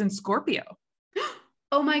Lilith is in Scorpio.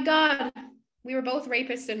 Oh my God. We were both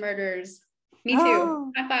rapists and murderers. Me too.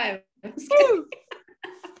 Oh. High five. Because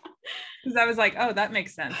I was like, oh, that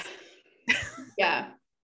makes sense. Yeah.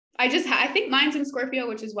 I think mine's in Scorpio,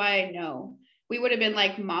 which is why I know. We would have been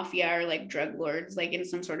like mafia or like drug lords, like in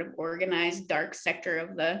some sort of organized dark sector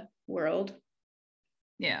of the world.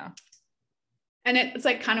 Yeah. And it's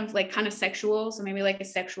like kind of sexual. So maybe like a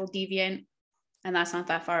sexual deviant. And that's not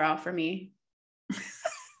that far off for me.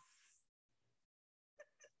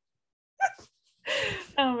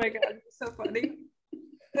 Oh my God, so funny.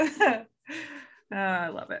 I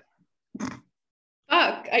love it.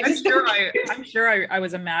 Fuck, I'm sure I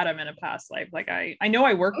was a madam in a past life. Like I know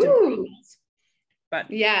I worked in criminals, but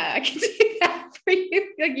yeah, I can see that for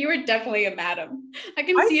you. Like you were definitely a madam. I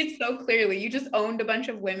can see it so clearly. You just owned a bunch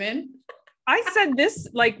of women. I said this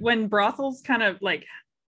like when brothels kind of like,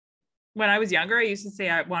 when I was younger, I used to say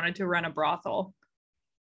I wanted to run a brothel.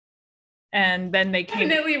 And then they came.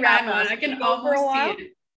 Definitely ran one. I can almost see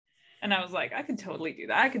it. And I was like, I could totally do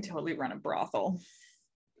that. I could totally run a brothel.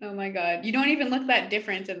 Oh my God. You don't even look that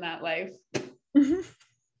different in that life.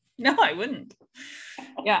 No, I wouldn't.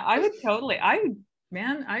 Yeah, I would totally. I'd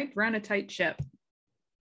run a tight ship.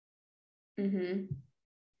 Mm-hmm.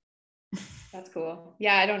 That's cool.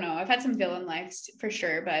 Yeah, I don't know. I've had some villain lives for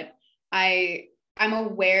sure, but I'm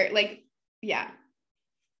aware, like, yeah,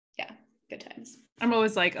 good times. I'm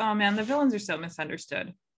always like, oh man, the villains are so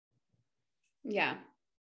misunderstood. Yeah.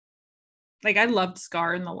 Like I loved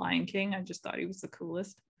Scar in The Lion King. I just thought he was the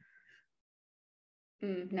coolest.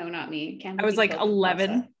 No, not me. I was like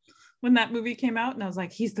 11 when that movie came out, and I was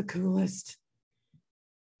like, he's the coolest.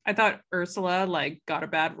 I thought Ursula like got a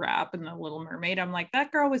bad rap in The Little Mermaid. I'm like,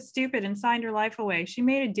 that girl was stupid and signed her life away. She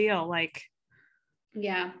made a deal. Like,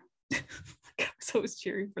 yeah. So I was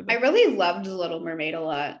cheering for that. I really loved The Little Mermaid a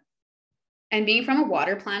lot. And being from a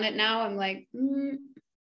water planet now, I'm like,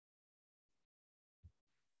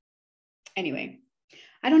 Anyway,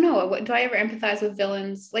 I don't know. Do I ever empathize with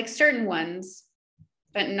villains? Like certain ones.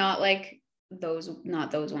 but not like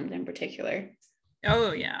not those ones in particular.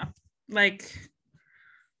 Oh yeah. Like,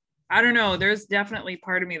 I don't know. There's definitely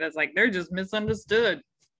part of me that's like, they're just misunderstood.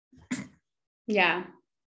 Yeah.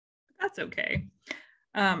 That's okay.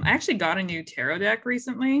 I actually got a new tarot deck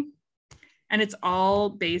recently, and it's all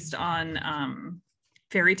based on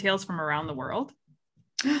fairy tales from around the world.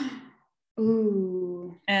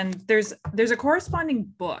 Ooh. And there's a corresponding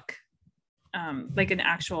book, like an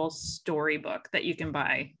actual storybook that you can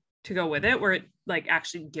buy to go with it, where it like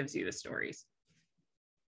actually gives you the stories.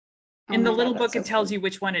 Oh In the my little God, book, that's so it tells cool. you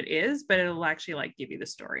which one it is, but it'll actually like give you the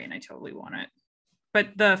story, and I totally want it. But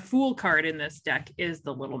the Fool card in this deck is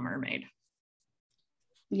the Little Mermaid.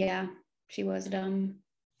 Yeah, she was dumb.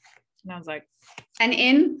 And I was like, And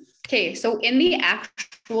so in the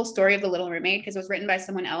actual story of the Little Mermaid, because it was written by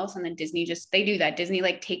someone else, and then Disney they do that. Disney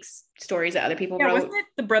like takes stories that other people yeah, wrote. wasn't it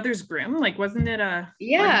the Brothers Grimm? Like, wasn't it a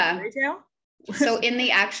fairy tale? So in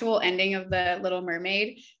the actual ending of the Little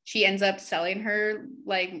Mermaid, she ends up selling her,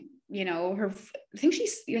 like, her, I think she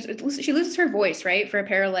loses her voice, right? For a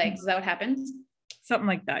pair of legs. Is that what happens? Something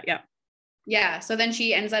like that. Yeah. Yeah. So then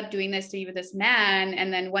she ends up doing this to be with this man.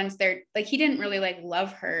 And then once they're like, he didn't really like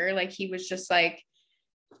love her. Like he was just like,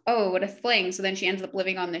 oh, what a fling. So then she ends up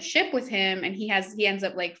living on the ship with him, and he ends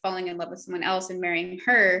up like falling in love with someone else and marrying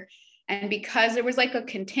her. And because there was like a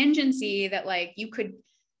contingency that like you could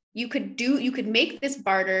make this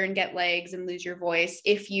barter and get legs and lose your voice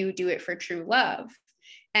if you do it for true love.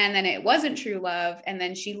 And then it wasn't true love. And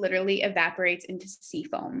then she literally evaporates into sea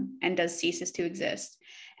foam and ceases to exist.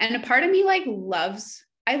 And a part of me like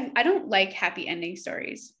I don't like happy ending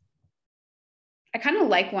stories. I kind of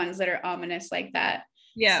like ones that are ominous like that.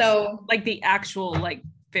 Yeah. So like the actual like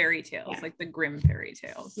fairy tales, like the Grimm fairy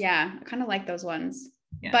tales. Yeah. I kind of like those ones.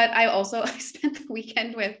 Yeah. But I spent the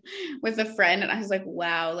weekend with a friend, and I was like,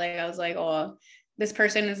 wow, like I was like, oh, this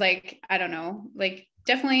person is like, I don't know, like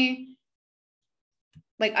definitely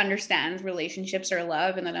like understands relationships or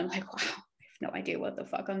love. And then I'm like, wow, I have no idea what the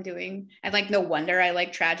fuck I'm doing. And like, no wonder I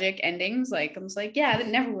like tragic endings. Like I'm just like, yeah, that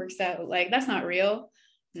never works out. Like that's not real.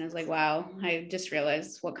 And I was like, wow, I just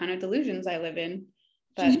realized what kind of delusions I live in.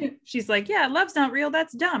 But she's like, yeah, love's not real.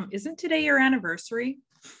 That's dumb. Isn't today your anniversary?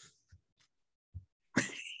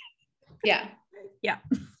 Yeah. Yeah.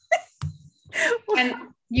 And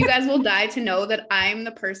you guys will die to know that I'm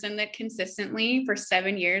the person that consistently for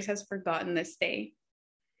 7 years has forgotten this day.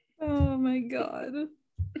 Oh my God.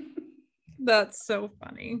 That's so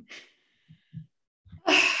funny.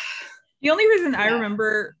 The only reason I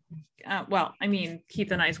remember, well, I mean,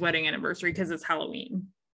 Keith and I's wedding anniversary because it's Halloween.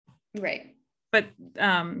 Right. But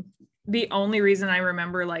the only reason I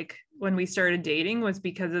remember like when we started dating was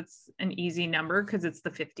because it's an easy number because it's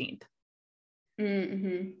the 15th.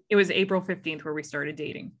 Mm-hmm. It was April 15th where we started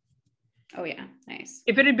dating. Oh yeah, nice.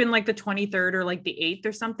 If it had been like the 23rd or like the 8th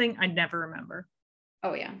or something, I'd never remember.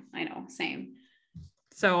 Oh yeah, I know, same.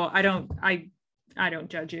 So I don't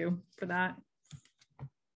judge you for that.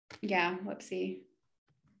 Yeah, whoopsie.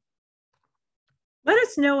 Let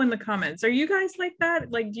us know in the comments. Are you guys like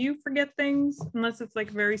that? Like, do you forget things unless it's like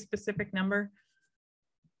a very specific number?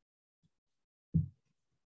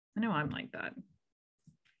 I know I'm like that.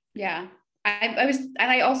 Yeah. I was, and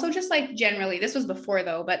I also just like generally, this was before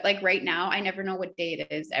though, but like right now, I never know what day it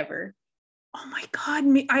is ever. Oh my God.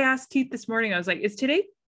 I asked Keith this morning, I was like, is today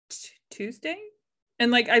Tuesday?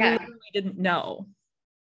 And like, I literally didn't know.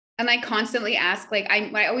 And I constantly ask, like,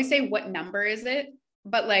 I always say, what number is it?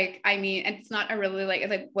 But like, I mean, it's not a really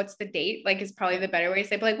like, what's the date? Like, is probably the better way to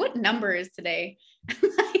say, but like, what number is today?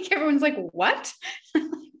 Like, everyone's like, what?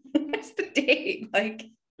 What's the date? Like,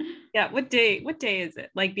 yeah, what day is it?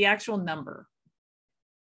 Like the actual number.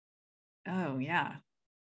 Oh yeah.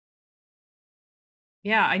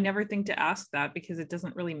 Yeah, I never think to ask that because it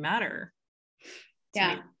doesn't really matter.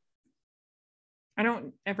 Yeah. Me. I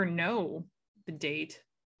don't ever know the date.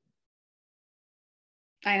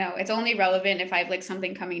 I know it's only relevant if I have like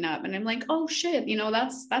something coming up and I'm like, oh shit,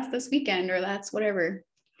 that's this weekend or that's whatever.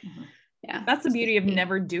 Mm-hmm. Yeah. That's the beauty of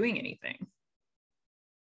never doing anything.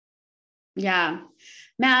 Yeah,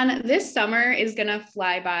 man, this summer is gonna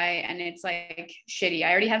fly by and it's like shitty.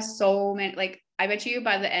 I already have so many, like, I bet you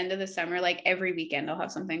by the end of the summer, like every weekend I'll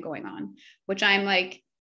have something going on, which I'm like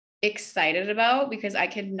excited about because I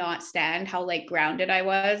could not stand how like grounded I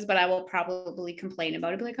was, but I will probably complain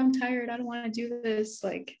about it, be like, I'm tired, I don't want to do this.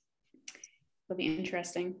 Like, it'll be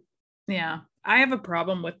interesting. Yeah, I have a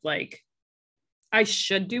problem with like, I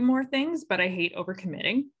should do more things, but I hate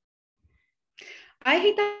overcommitting. I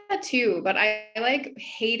hate that too, but I like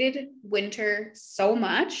hated winter so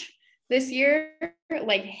much this year,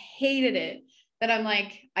 like hated it. that I'm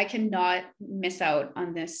like, I cannot miss out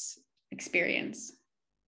on this experience.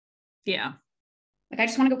 Yeah. Like, I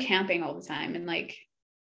just want to go camping all the time and like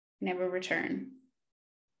never return.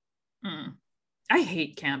 I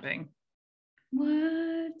hate camping.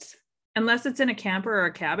 What? Unless it's in a camper or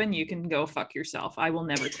a cabin, you can go fuck yourself. I will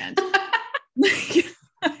never tent.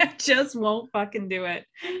 I just won't fucking do it.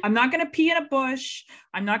 I'm not going to pee in a bush.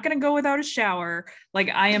 I'm not going to go without a shower. Like,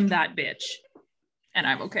 I am that bitch. And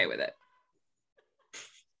I'm okay with it.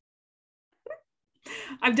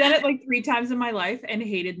 I've done it like 3 times in my life and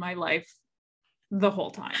hated my life the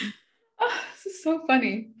whole time. Oh, this is so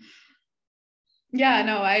funny. Yeah,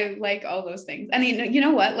 no, I like all those things. I mean, you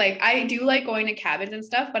know what? Like, I do like going to cabins and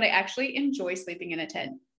stuff, but I actually enjoy sleeping in a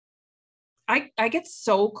tent. I get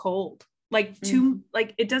so cold. Like,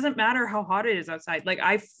 like, it doesn't matter how hot it is outside. Like,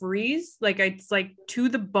 I freeze. Like, it's like to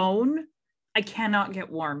the bone. I cannot get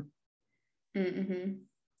warm. Mm-hmm.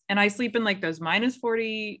 And I sleep in like those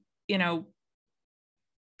 -40,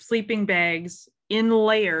 sleeping bags in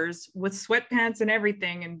layers with sweatpants and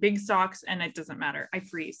everything and big socks, and it doesn't matter. I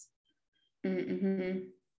freeze. Mm-hmm.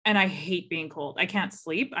 And I hate being cold. I can't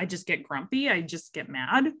sleep. I just get grumpy. I just get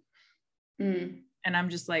mad. And I'm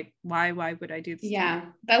just like, why would I do this? Yeah.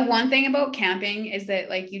 The one thing about camping is that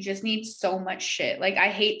like, you just need so much shit. Like, I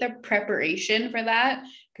hate the preparation for that,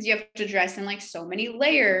 because you have to dress in like so many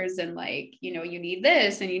layers and like, you need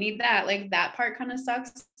this and you need that. Like, that part kind of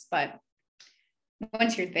sucks, but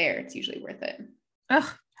once you're there, it's usually worth it. Ugh,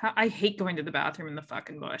 I hate going to the bathroom in the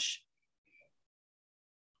fucking bush.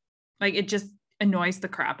 Like, it just annoys the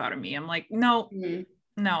crap out of me. I'm like, no,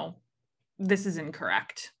 this is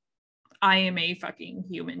incorrect. I am a fucking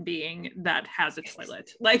human being that has a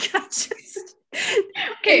toilet. Like, I just...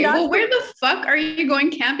 Okay, well, where the fuck are you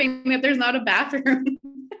going camping if there's not a bathroom?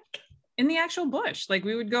 In the actual bush. Like,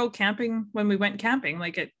 we would go camping when we went camping,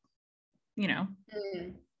 like it, No,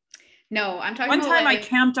 I'm talking one about time I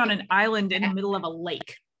camped on an island in the middle of a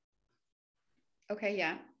lake. Okay,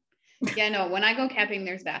 yeah. Yeah, no, when I go camping,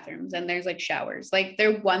 there's bathrooms and there's like showers. Like,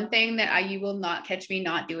 one thing that you will not catch me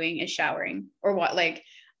not doing is showering, or what, like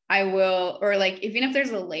I will, or like even if there's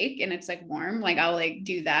a lake and it's like warm, like I'll like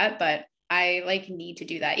do that, but I like need to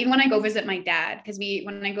do that. Even when I go visit my dad, because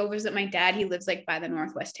when I go visit my dad, he lives like by the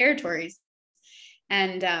Northwest Territories.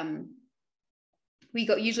 And we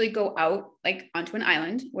usually go out like onto an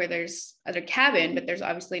island where there's a cabin, but there's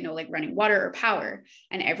obviously no like running water or power.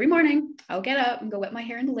 And every morning I'll get up and go wet my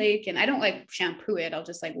hair in the lake, and I don't like shampoo it. I'll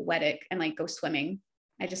just like wet it and like go swimming.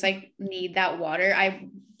 I just like need that water. I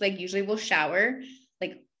like usually will shower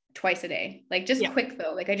like twice a day, like just quick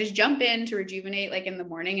though. Like, I just jump in to rejuvenate like in the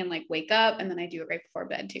morning and like wake up, and then I do it right before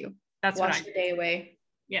bed too. That's wash the day away.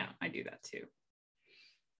 Yeah, I do that too.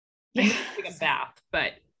 Yeah. I need to take a bath,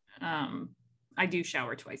 but I do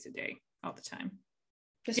shower twice a day all the time.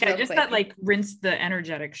 Just quick. That like rinse the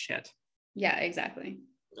energetic shit. Yeah, exactly.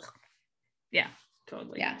 Yeah,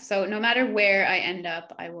 totally. Yeah. So no matter where I end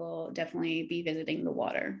up, I will definitely be visiting the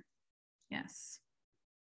water. Yes.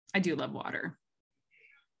 I do love water.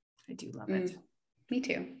 I do love it. Me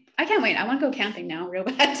too. I can't wait. I want to go camping now real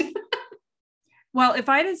bad. Well, if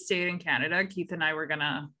I had stayed in Canada, Keith and I were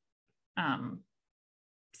gonna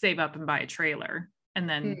save up and buy a trailer and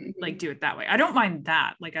then like do it that way. I don't mind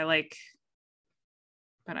that. Like,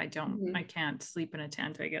 but I don't, I can't sleep in a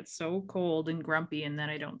tent. I get so cold and grumpy and then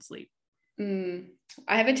I don't sleep.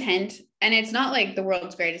 I have a tent, and it's not like the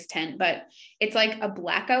world's greatest tent, but it's like a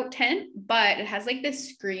blackout tent, but it has like this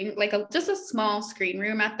screen, like just a small screen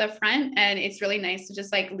room at the front. And it's really nice to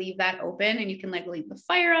just like leave that open, and you can like leave the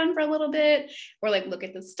fire on for a little bit, or like look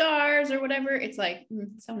at the stars or whatever. It's like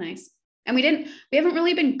so nice. And we haven't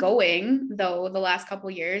really been going though the last couple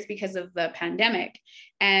of years because of the pandemic,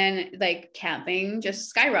 and like camping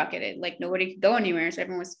just skyrocketed. Like, nobody could go anywhere, so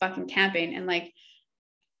everyone was fucking camping. And like,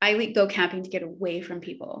 I go camping to get away from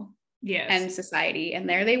people and society. And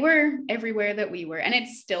there they were everywhere that we were. And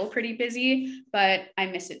it's still pretty busy, but I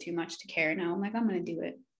miss it too much to care now. I'm like, I'm going to do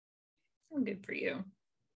it. Oh, good for you.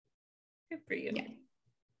 Good for you. Yeah.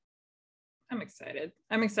 I'm excited.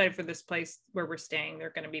 I'm excited for this place where we're staying. They're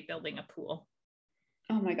going to be building a pool.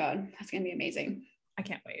 Oh my God. That's going to be amazing. I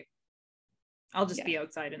can't wait. I'll just be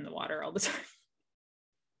outside in the water all the time.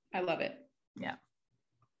 I love it. Yeah.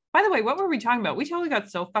 By the way, what were we talking about? We totally got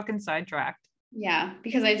so fucking sidetracked. Yeah,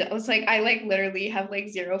 because I was like, I like literally have like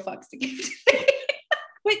 0 fucks to give today.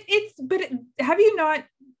 but have you not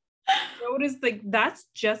noticed, like, that's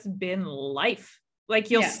just been life. Like,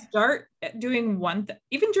 you'll start doing one thing,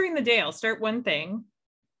 even during the day, I'll start one thing.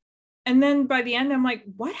 And then by the end, I'm like,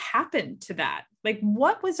 what happened to that? Like,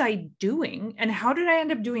 what was I doing? And how did I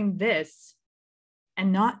end up doing this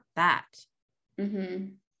and not that? Mm-hmm.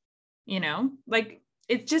 You know, like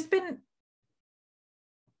it's just been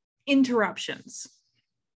interruptions.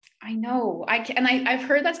 I know. I've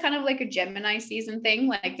heard that's kind of like a Gemini season thing.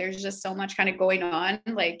 Like there's just so much kind of going on.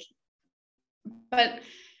 Like, but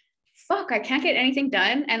fuck, I can't get anything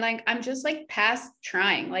done. And like I'm just like past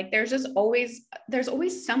trying. Like there's always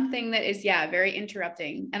something that is, yeah, very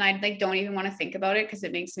interrupting. And I like don't even want to think about it because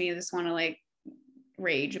it makes me just want to like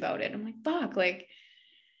rage about it. I'm like, fuck, like,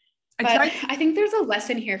 but I think there's a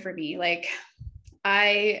lesson here for me. Like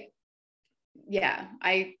I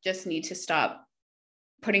just need to stop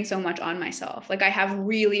putting so much on myself. Like I have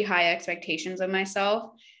really high expectations of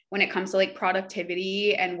myself when it comes to like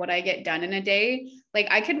productivity and what I get done in a day. Like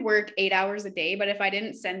I could work 8 hours a day, but if I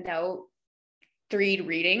didn't send out 3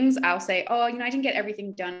 readings, I'll say, oh, I didn't get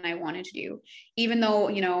everything done I wanted to do. Even though,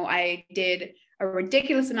 I did a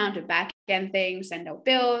ridiculous amount of back end things, send out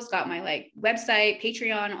bills, got my like website,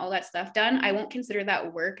 Patreon, all that stuff done. I won't consider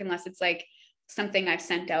that work unless it's like something I've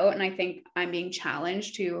sent out. And I think I'm being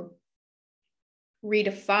challenged to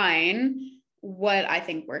redefine what I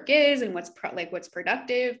think work is and what's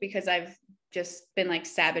productive, because I've just been like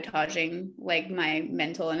sabotaging like my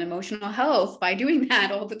mental and emotional health by doing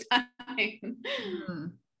that all the time.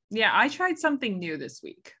 Yeah, I tried something new this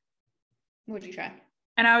week. What'd you try?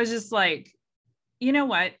 And I was just like, you know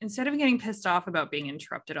what? Instead of getting pissed off about being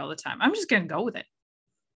interrupted all the time, I'm just going to go with it.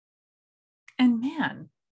 And man,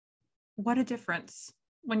 what a difference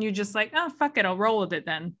when you're just like, oh, fuck it, I'll roll with it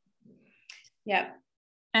then. Yeah.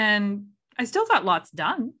 And I still got lots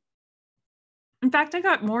done. In fact, I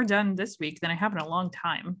got more done this week than I have in a long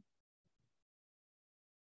time.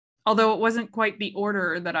 Although it wasn't quite the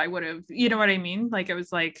order that I would have, you know what I mean? Like it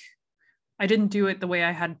was like, I didn't do it the way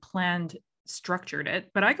I had planned, structured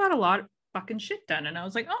it, but I got a lot of fucking shit done. And I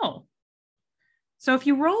was like, oh. So if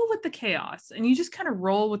you roll with the chaos and you just kind of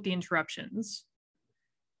roll with the interruptions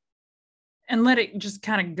and let it just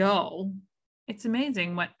kind of go, it's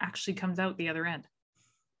amazing what actually comes out the other end.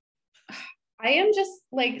 I am just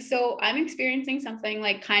like, so I'm experiencing something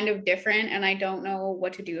like kind of different and I don't know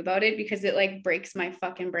what to do about it because it like breaks my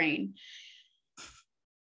fucking brain.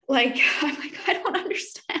 Like, I'm like, I don't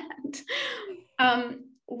understand.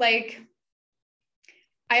 Like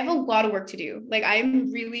I have a lot of work to do. Like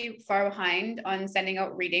I'm really far behind on sending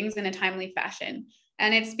out readings in a timely fashion.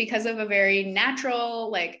 And it's because of a very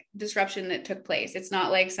natural like disruption that took place. It's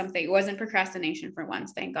not like something, it wasn't procrastination for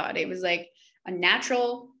once, thank God. It was like a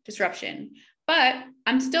natural disruption. But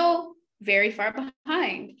I'm still very far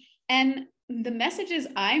behind. And the messages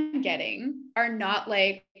I'm getting are not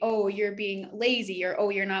like, oh, you're being lazy or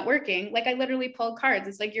oh, you're not working. Like I literally pulled cards.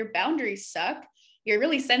 It's like your boundaries suck. You're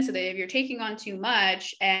really sensitive. You're taking on too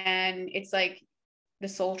much. And it's like the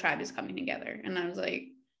soul tribe is coming together. And I was like,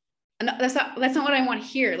 that's not what I want to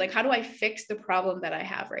hear. Like, how do I fix the problem that I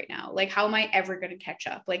have right now? Like, how am I ever going to catch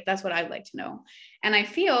up? Like, that's what I'd like to know. And I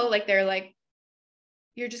feel like they're like,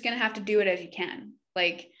 you're just going to have to do it as you can.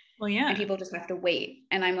 Like, well, yeah. And people just have to wait.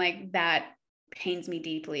 And I'm like, that pains me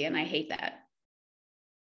deeply. And I hate that.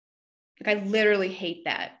 Like, I literally hate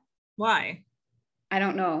that. Why? I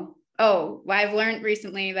don't know. Oh, I've learned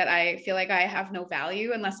recently that I feel like I have no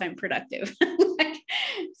value unless I'm productive. Like,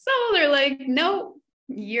 so they're like, no,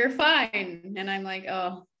 you're fine. And I'm like,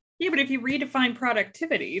 oh. Yeah, but if you redefine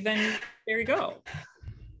productivity, then there you go.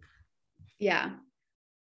 Yeah.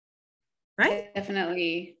 Right?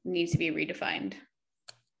 Definitely needs to be redefined.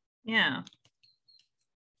 Yeah.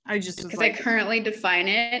 I just because like, I currently define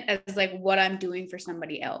it as like what I'm doing for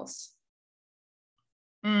somebody else.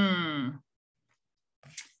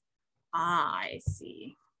 I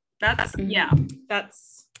see. That's yeah,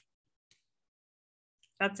 that's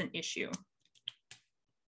an issue.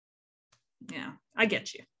 Yeah, I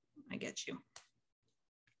get you.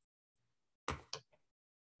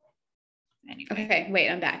 Anyway. Okay, wait,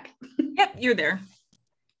 I'm back. Yep, you're there.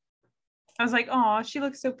 I was like, oh, she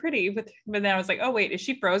looks so pretty. But then I was like, oh, wait, is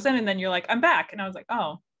she frozen? And then you're like, I'm back. And I was like,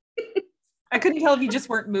 oh. I couldn't tell if you just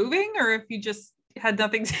weren't moving or if you just had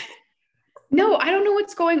nothing. No, I don't know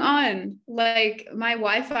what's going on. Like my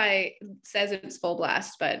Wi-Fi says it's full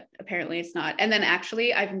blast, but apparently it's not. And then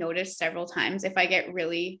actually I've noticed several times if I get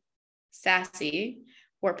really sassy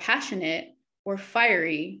or passionate or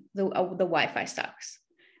fiery, the Wi-Fi sucks.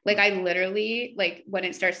 Like I literally, like when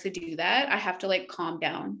it starts to do that, I have to like calm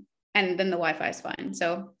down and then the Wi-Fi is fine.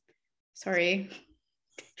 So sorry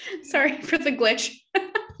for the glitch.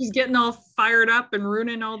 She's getting all fired up and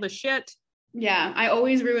ruining all the shit. Yeah, I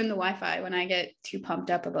always ruin the Wi-Fi when I get too pumped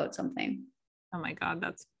up about something. Oh my God,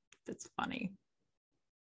 that's funny.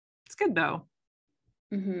 It's good though.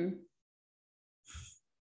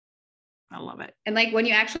 I love it. And like when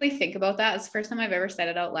you actually think about that, it's the first time I've ever said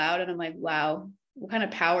it out loud. And I'm like, wow, what kind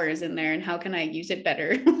of power is in there and how can I use it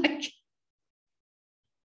better? Like,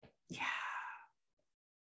 Yeah.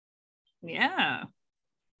 Yeah.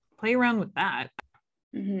 Play around with that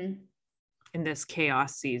mm-hmm. in this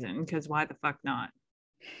chaos season, because why the fuck not?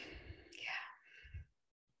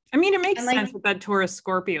 I mean, it makes And like, sense with that Taurus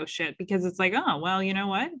Scorpio shit, because it's like, oh, well, you know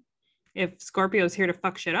what? If Scorpio's here to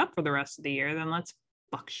fuck shit up for the rest of the year, then let's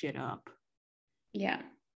fuck shit up. yeah,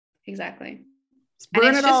 exactly. Let's And burn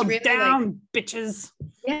it's it just all really down, like, bitches.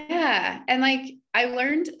 yeah. And like I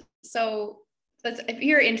learned, so that's, if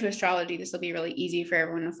you're into astrology, this will be really easy for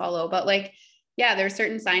everyone to follow. But like, yeah, there are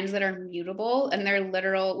certain signs that are mutable and their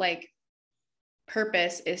literal like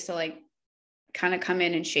purpose is to like kind of come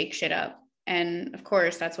in and shake shit up. And of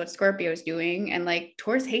course, that's what Scorpio is doing. And like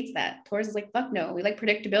Taurus hates that. Taurus is like, fuck no. We like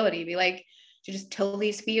predictability. We like to just till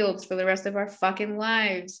these fields for the rest of our fucking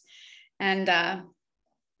lives. And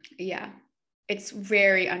yeah, it's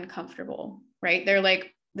very uncomfortable, right? They're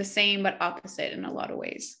like the same but opposite in a lot of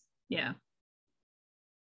ways. Yeah.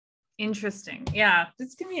 Interesting. Yeah,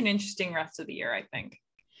 it's gonna be an interesting rest of the year, I think.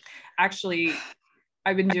 Actually,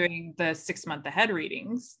 I've been doing the 6 month ahead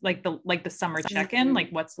readings, like the summer check-in, like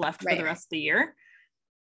what's left for the rest of the year.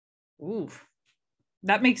 Ooh,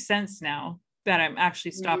 that makes sense now that I'm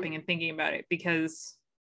actually stopping and thinking about it, because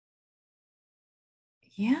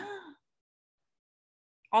yeah,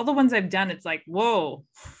 all the ones I've done, it's like, whoa,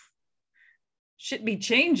 shit be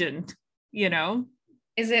changing, you know?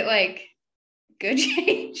 Is it like good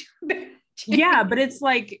change? Yeah, but it's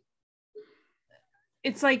like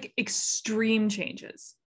extreme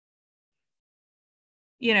changes,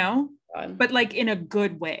 you know, but like in a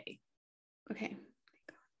good way. Okay.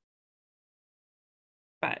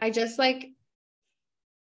 But I just like,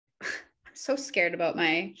 I'm so scared about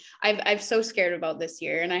I'm so scared about this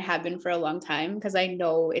year, and I have been for a long time, because I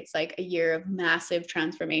know it's like a year of massive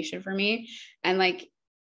transformation for me. And like,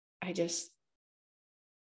 I just,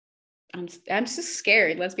 I'm just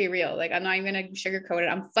scared. Let's be real. Like, I'm not even gonna sugarcoat it.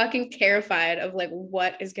 I'm fucking terrified of like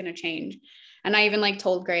what is gonna change. And I even like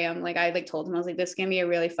told Graham, like I like told him, I was like, this is gonna be a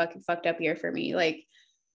really fucking fucked up year for me. Like,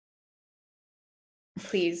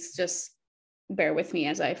 please just bear with me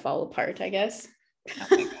as I fall apart, I guess. oh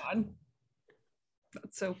my God.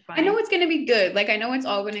 That's so funny. I know it's gonna be good. Like I know it's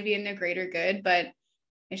all gonna be in the greater good, but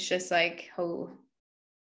it's just like, oh,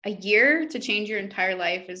 a year to change your entire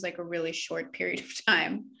life is like a really short period of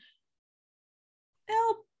time.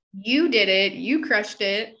 Help. You did it. You crushed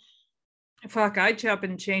it. Fuck, I chop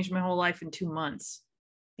and change my whole life in 2 months.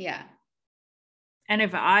 Yeah. And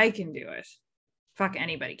if I can do it, fuck,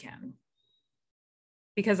 anybody can.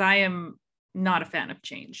 Because I am not a fan of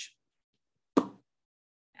change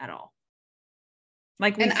at all.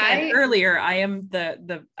 Like we said earlier, I am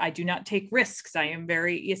I do not take risks. I am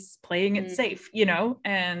very playing it safe, you know,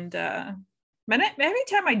 and but every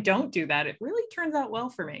time I don't do that, it really turns out well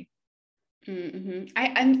for me. Mm-hmm.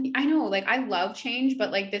 I know, like I love change,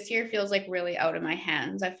 but like this year feels like really out of my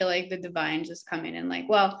hands. I feel like the divine just come in and like,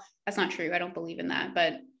 well, that's not true. I don't believe in that,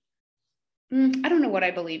 but I don't know what I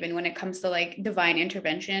believe in when it comes to like divine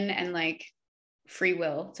intervention and like free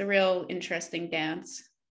will. It's a real interesting dance.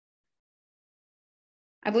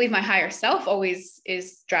 I believe my higher self always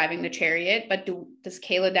is driving the chariot, but does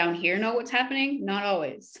Kayla down here know what's happening? Not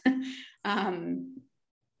always.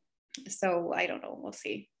 So I don't know. We'll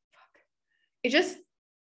see. It just,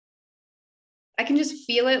 I can just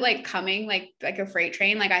feel it like coming like a freight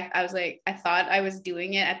train. Like I was like, I thought I was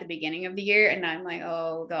doing it at the beginning of the year, and I'm like,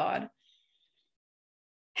 oh God.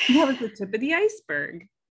 That was the tip of the iceberg.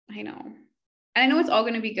 I know. And I know it's all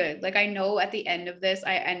going to be good. Like I know at the end of this,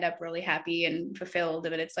 I end up really happy and fulfilled.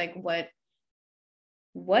 But it's like,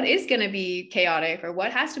 what is going to be chaotic, or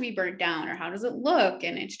what has to be burnt down, or how does it look?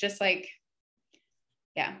 And it's just like,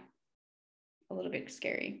 yeah, a little bit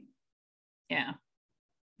scary. Yeah.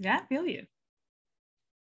 Yeah, I feel you.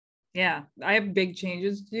 Yeah, I have big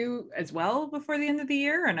changes to do as well before the end of the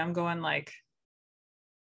year. And I'm going like,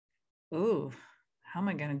 oh, how am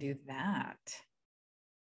I going to do that?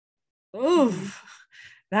 Oh,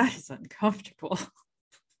 that is uncomfortable.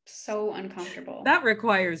 So uncomfortable. That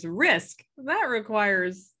requires risk. That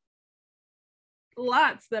requires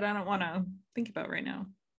lots that I don't want to think about right now.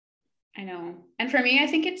 I know. And for me, I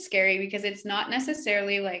think it's scary because it's not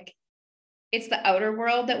necessarily like, it's the outer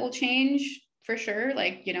world that will change for sure.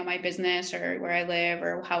 Like, you know, my business or where I live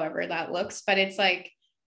or however that looks, but it's like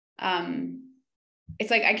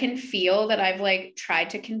I can feel that I've like tried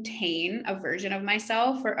to contain a version of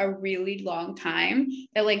myself for a really long time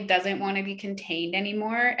that like doesn't want to be contained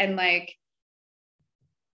anymore. And like,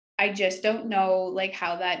 I just don't know like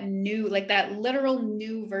how that new, like that literal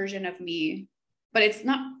new version of me, but it's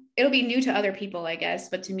not, it'll be new to other people, I guess.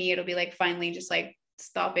 But to me, it'll be like finally just like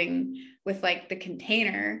stopping with like the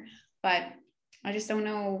container. But I just don't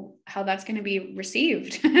know how that's going to be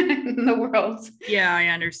received in the world. Yeah, I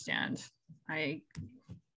understand. I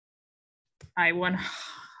 100%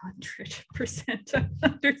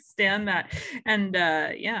 understand that. And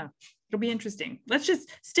yeah, it'll be interesting. Let's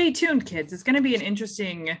just stay tuned, kids. It's going to be an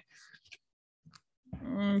interesting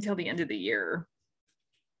until the end of the year.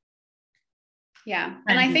 Yeah.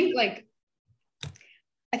 And I think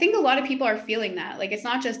a lot of people are feeling that. Like, it's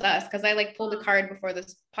not just us, because I like pulled a card before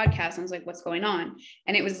this podcast and I was like, what's going on?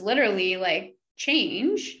 And it was literally like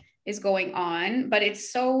change is going on, but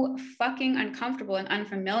it's so fucking uncomfortable and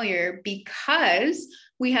unfamiliar because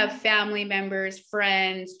we have family members,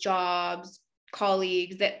 friends, jobs,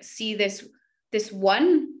 colleagues that see this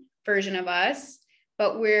one version of us,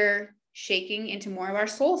 but we're shaking into more of our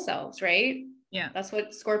soul selves, right? Yeah. That's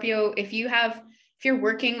what Scorpio, if you're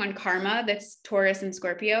working on karma that's Taurus and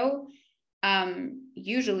Scorpio,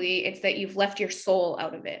 usually it's that you've left your soul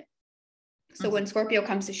out of it. So when Scorpio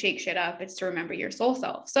comes to shake shit up, it's to remember your soul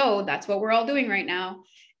self. So that's what we're all doing right now.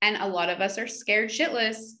 And a lot of us are scared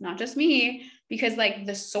shitless, not just me, because like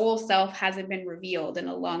the soul self hasn't been revealed in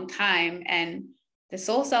a long time. And the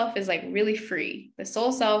soul self is like really free. The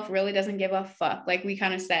soul self really doesn't give a fuck, like we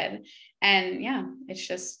kind of said. And yeah, it's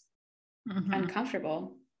just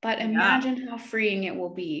uncomfortable. But imagine how freeing it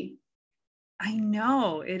will be. I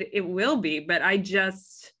know it will be, but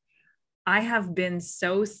I have been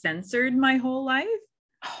so censored my whole life.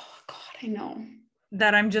 Oh God, I know.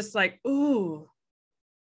 That I'm just like, ooh.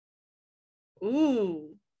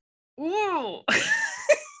 You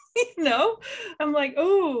know, I'm like,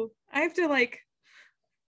 ooh, I have to like.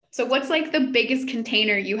 So what's like the biggest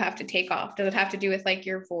container you have to take off? Does it have to do with like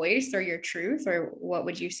your voice or your truth, or what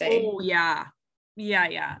would you say? Oh yeah.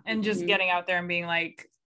 And just getting out there and being like,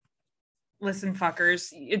 listen, fuckers,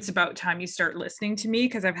 it's about time you start listening to me,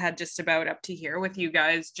 because I've had just about up to here with you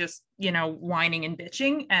guys just, whining and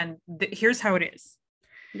bitching, and here's how it is.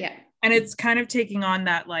 Yeah. And it's kind of taking on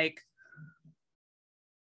that like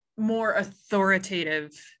more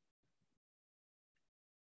authoritative,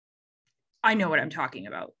 I know what I'm talking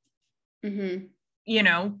about,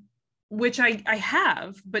 which I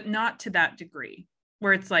have, but not to that degree,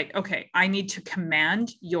 where it's like, okay, I need to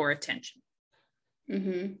command your attention.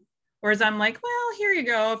 Whereas I'm like, well, here you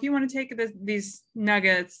go. If you want to take these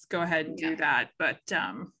nuggets, go ahead and do that. But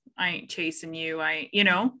I ain't chasing you.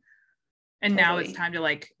 And now it's time to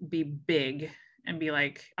like be big and be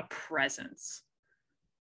like a presence.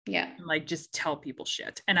 Yeah. And like just tell people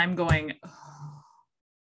shit. And I'm going, oh,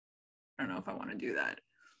 I don't know if I want to do that.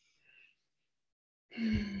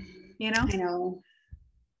 I know.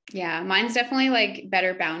 Yeah. Mine's definitely like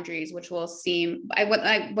better boundaries, which will seem, when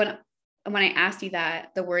I asked you that,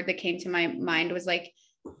 the word that came to my mind was like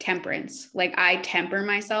temperance. Like I temper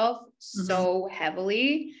myself so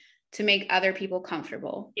heavily to make other people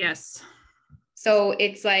comfortable. Yes. So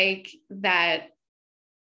it's like that.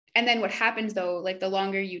 And then what happens though, like the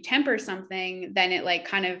longer you temper something, then it like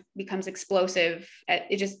kind of becomes explosive.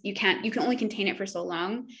 You can only contain it for so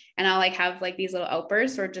long. And I'll like have like these little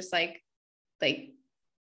outbursts, or just like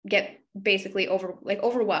get basically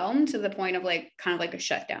overwhelmed to the point of like kind of like a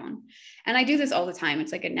shutdown. And I do this all the time.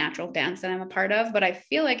 It's like a natural dance that I'm a part of, but I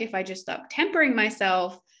feel like if I just stop tempering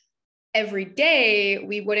myself every day,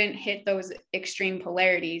 we wouldn't hit those extreme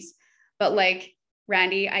polarities. But like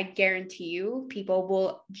Randy, I guarantee you people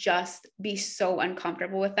will just be so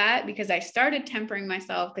uncomfortable with that, because I started tempering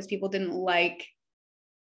myself because people didn't like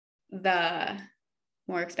the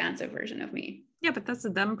more expansive version of me. Yeah, but that's a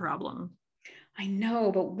them problem. I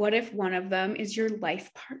know, but what if one of them is your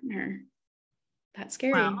life partner? That's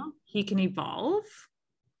scary. Well, he can evolve,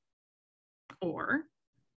 or,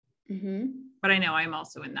 but I know I'm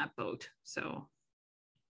also in that boat, so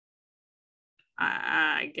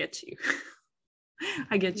I get you.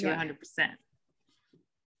 I get you 100%.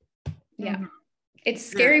 Yeah. It's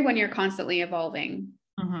scary when you're constantly evolving.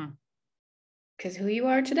 Because who you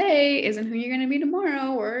are today isn't who you're going to be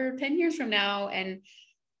tomorrow or 10 years from now. And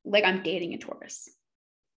like, I'm dating a Taurus.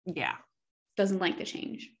 Yeah. Doesn't like the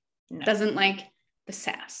change. No. Doesn't like the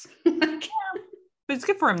sass. But it's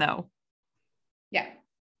good for him though. Yeah.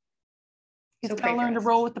 He's got to learn to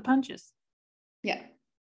roll with the punches. Yeah.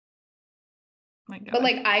 My God. But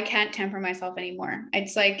like, I can't temper myself anymore.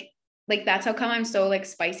 It's like that's how come I'm so like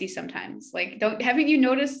spicy sometimes. Like, haven't you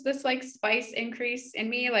noticed this like spice increase in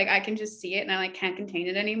me? Like I can just see it and I like can't contain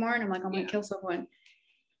it anymore. And I'm like, I'm gonna kill someone.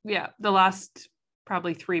 Yeah. The last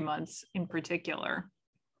probably 3 months in particular.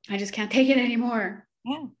 I just can't take it anymore.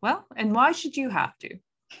 Yeah. Well, and why should you have to?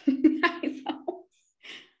 I know.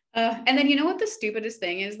 And then you know what the stupidest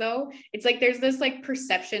thing is though? It's like there's this like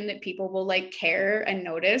perception that people will like care and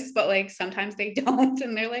notice, but like sometimes they don't,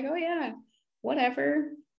 and they're like, oh yeah, whatever.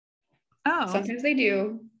 Oh, Sometimes they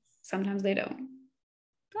do, sometimes they don't.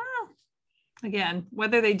 well, again,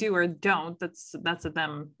 whether they do or don't, that's a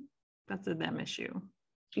them issue.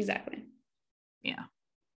 Exactly. Yeah.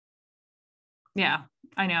 Yeah,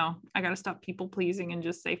 I know. I gotta stop people pleasing and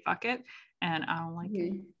just say fuck it. And I don't like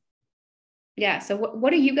it. Yeah. So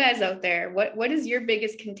what are you guys out there? What is your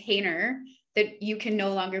biggest container that you can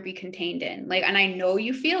no longer be contained in? Like, and I know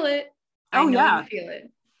you feel it. I know you feel it.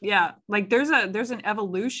 Yeah. Like there's an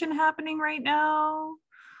evolution happening right now.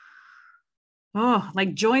 Oh,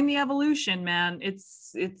 like join the evolution, man.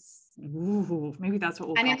 It's ooh, maybe that's what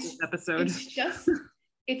we'll call this episode.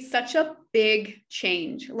 It's such a big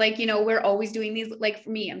change. Like, you know, we're always doing these, like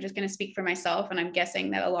for me, I'm just going to speak for myself, and I'm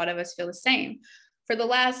guessing that a lot of us feel the same. For the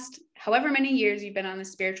last however many years you've been on the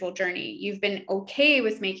spiritual journey, you've been okay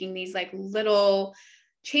with making these like little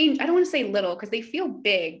change. I don't want to say little because they feel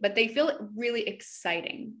big, but they feel really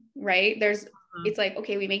exciting, right? It's like,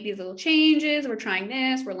 okay, we make these little changes. We're trying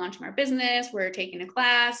this. We're launching our business. We're taking a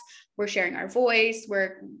class. We're sharing our voice.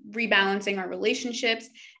 We're rebalancing our relationships.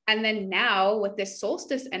 And then now with this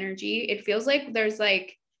solstice energy, it feels like there's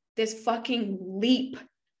like this fucking leap,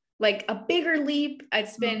 like a bigger leap.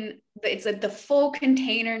 It's like the full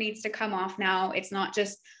container needs to come off now. It's not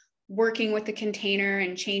just working with the container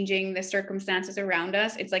and changing the circumstances around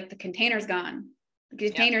us. It's like the container's gone. The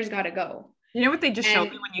container's got to go. You know what they just showed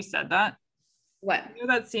me when you said that? What? You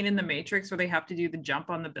know that scene in The Matrix where they have to do the jump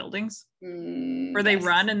on the buildings? Where they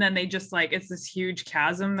run and then they just like, it's this huge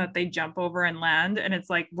chasm that they jump over and land. And it's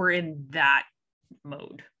like, we're in that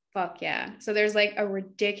mode. Fuck yeah. So there's like a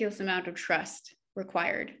ridiculous amount of trust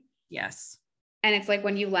required. Yes. And it's like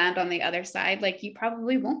when you land on the other side, like you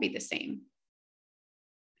probably won't be the same.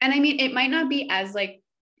 And I mean, it might not be as like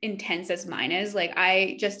intense as mine is. Like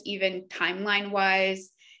I just even timeline wise,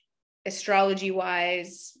 astrology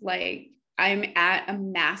wise, like I'm at a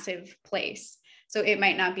massive place. So it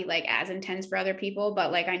might not be like as intense for other people,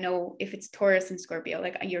 but like I know if it's Taurus and Scorpio,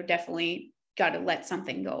 like you're definitely got to let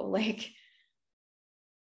something go. Like,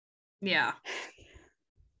 yeah.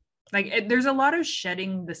 Like there's a lot of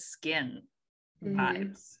shedding the skin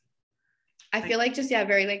vibes. I feel like just,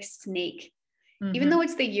 very like snake. Even though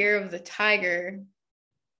it's the year of the tiger,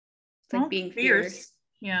 it's like being fierce.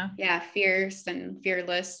 Yeah. Yeah. Fierce and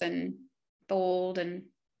fearless and bold.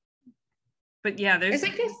 But yeah, there's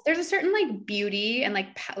a certain like beauty and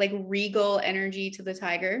like regal energy to the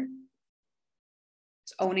tiger.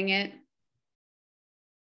 It's owning it.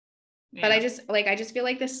 Yeah. But I just feel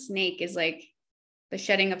like the snake is like the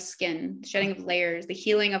shedding of skin, the shedding of layers, the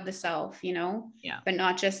healing of the self, you know? Yeah. But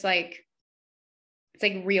not just like, it's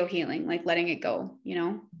like real healing, like letting it go, you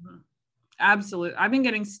know? Absolutely. I've been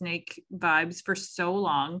getting snake vibes for so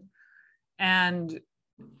long. And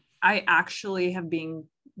I actually have been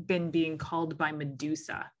being called by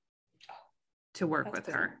Medusa to work with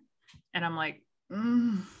her. And I'm like,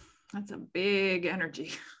 that's a big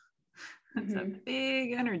energy. That's a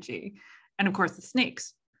big energy. And of course the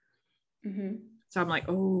snakes. So I'm like,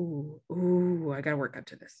 oh, I got to work up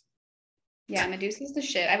to this. Yeah. Medusa's the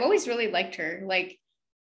shit. I've always really liked her. Like,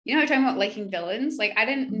 you know, you're talking about liking villains. Like I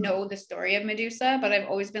didn't know the story of Medusa, but I've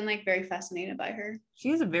always been like very fascinated by her. She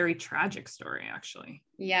has a very tragic story, actually.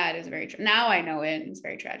 Yeah, it is very now I know it. It's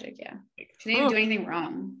very tragic. Yeah. She didn't do anything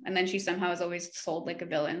wrong. And then she somehow is always sold like a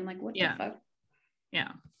villain. Like what the fuck?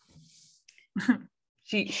 Yeah.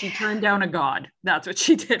 she turned down a god. That's what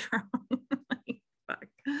she did wrong. Like, fuck.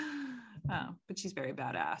 But she's very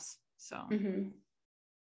badass. So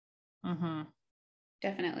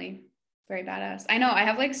definitely. Very badass. I know I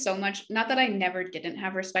have like so much, not that I never didn't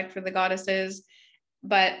have respect for the goddesses,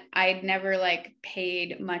 but I'd never like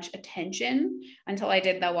paid much attention until I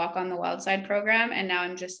did the Walk on the Wild Side program. And now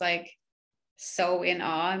I'm just like so in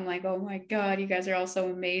awe. I'm like, oh my God, you guys are all so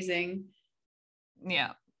amazing.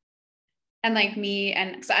 Yeah. And like me,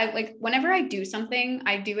 and so I like whenever I do something,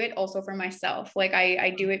 I do it also for myself. Like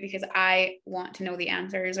I do it because I want to know the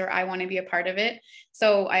answers or I want to be a part of it.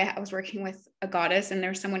 So I was working with a goddess and there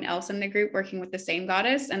was someone else in the group working with the same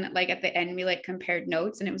goddess. And like at the end, we like compared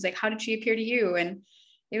notes and it was like, how did she appear to you? And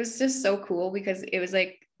it was just so cool because it was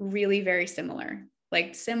like really very similar,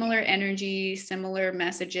 like similar energy, similar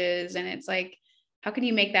messages. And it's like, how can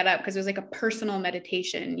you make that up? Because it was like a personal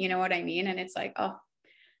meditation, you know what I mean? And it's like, oh,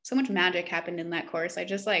 so much magic happened in that course. I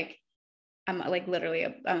just like, I'm like literally,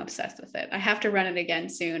 I'm obsessed with it. I have to run it again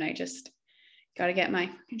soon. I just got to get my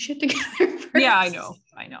shit together first. Yeah, I know.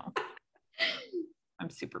 I know.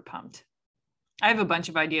 I'm super pumped. I have a bunch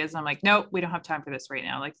of ideas. I'm like, nope, we don't have time for this right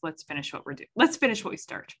now. Like, let's finish what we're doing. Let's finish what we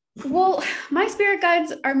start. Well, my spirit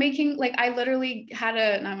guides are making, like, I literally had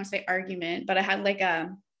not want to say argument, but I had like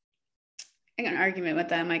an argument with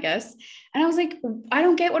them, I guess. And I was like, I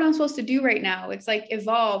don't get what I'm supposed to do right now. It's like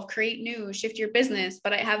evolve, create new, shift your business.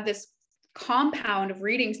 But I have this compound of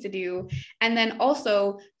readings to do. And then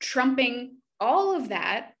also trumping all of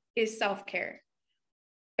that is self-care.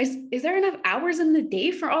 Is there enough hours in the day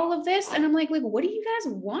for all of this? And I'm like, what do you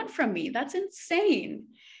guys want from me? That's insane.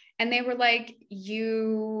 And they were like,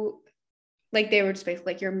 they were just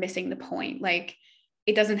basically like, you're missing the point. Like,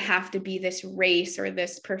 it doesn't have to be this race or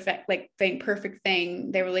this perfect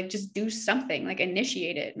thing. They were like, just do something, like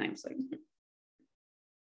initiate it. And I was like,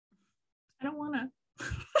 I don't want to.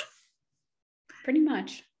 Pretty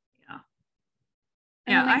much. Yeah.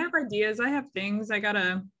 Yeah. I have ideas. I have things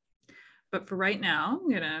but for right now, I'm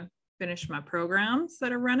going to finish my programs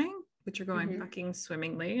that are running, which are going fucking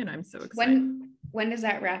swimmingly. And I'm so excited. When does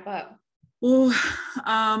that wrap up? Well,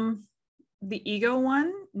 the ego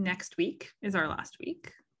one next week is our last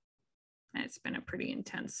week. And it's been a pretty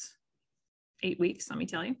intense 8 weeks, let me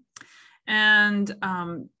tell you. And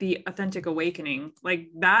the authentic awakening, like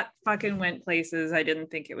that fucking went places I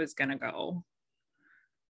didn't think it was going to go.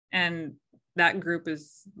 And that group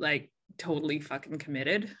is like totally fucking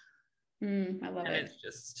committed. I love it. And it's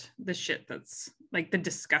just the shit that's like the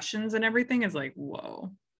discussions and everything is like,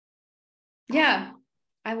 whoa. Yeah.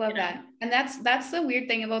 I love that. And that's the weird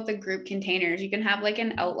thing about the group containers. You can have like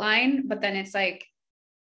an outline, but then it's like,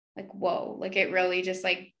 whoa, like it really just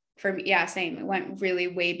like, for me, yeah, same. It went really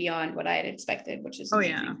way beyond what I had expected, which is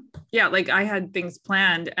amazing. Yeah. Like I had things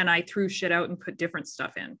planned and I threw shit out and put different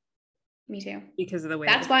stuff in. Me too. Because of the way.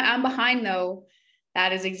 That's why I'm behind though.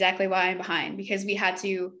 That is exactly why I'm behind, because we had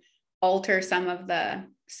to alter some of the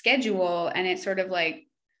schedule and it sort of like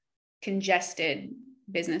congested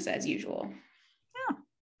business as usual. Yeah.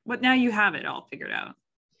 But now you have it all figured out.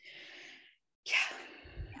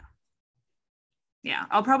 Yeah.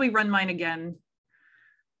 I'll probably run mine again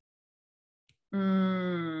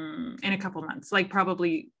in a couple months, like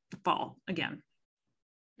probably the fall again.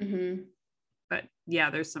 But yeah,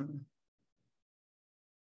 there's some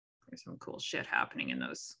cool shit happening in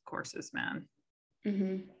those courses, man.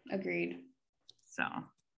 Agreed. So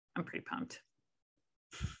I'm pretty pumped.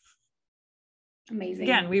 Amazing.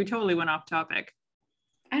 Again, we totally went off topic.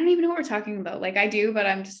 I don't even know what we're talking about. Like I do, but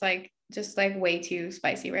I'm just like way too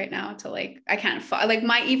spicy right now to like, I can't like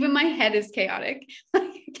my head is chaotic.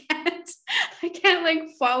 Like I can't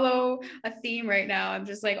like follow a theme right now. I'm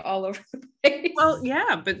just like all over the place. Well,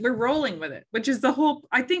 yeah, but we're rolling with it, which is the whole,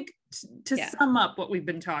 I think to sum up what we've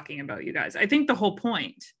been talking about, you guys, I think the whole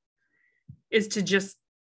point is to just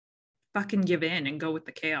fucking give in and go with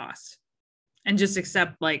the chaos and just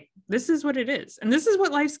accept like, this is what it is. And this is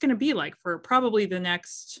what life's going to be like for probably the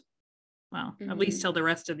next, at least till the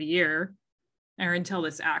rest of the year or until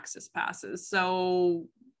this axis passes. So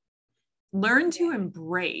learn to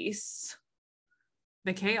embrace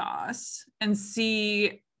the chaos and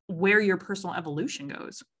see where your personal evolution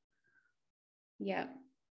goes. Yeah.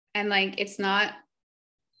 And like, it's not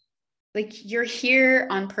like you're here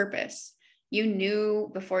on purpose. You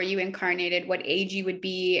knew before you incarnated what age you would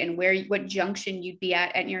be and what junction you'd be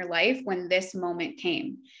at in your life when this moment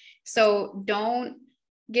came. So don't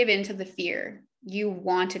give in to the fear. You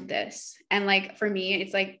wanted this. And like, for me,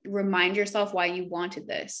 it's like, remind yourself why you wanted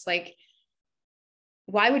this. Like,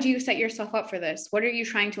 why would you set yourself up for this? What are you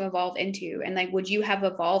trying to evolve into? And like, would you have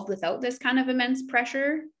evolved without this kind of immense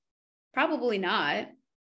pressure? Probably not.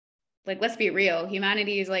 Like, let's be real.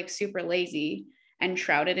 Humanity is like super lazy and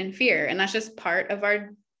shrouded in fear. And that's just part of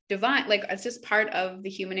our divine, like it's just part of the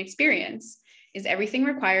human experience, is everything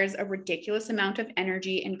requires a ridiculous amount of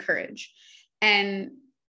energy and courage. And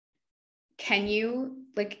can you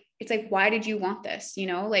like, it's like, why did you want this? You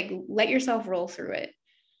know, like let yourself roll through it,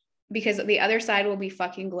 because the other side will be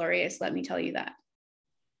fucking glorious. Let me tell you that.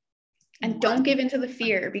 And don't give into the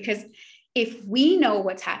fear, because if we know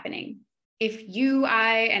what's happening, if you,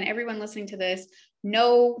 I, and everyone listening to this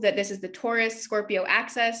know that this is the Taurus Scorpio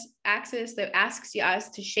axis that asks us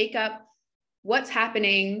to shake up what's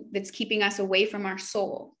happening that's keeping us away from our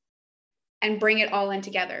soul and bring it all in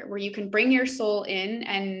together, where you can bring your soul in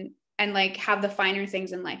and like have the finer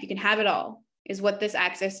things in life. You can have it all, is what this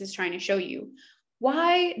axis is trying to show you.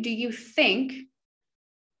 Why do you think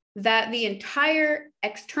that the entire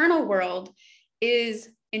external world is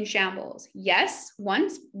in shambles? Yes,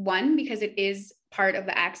 one, because it is part of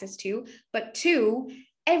the axis too, but two,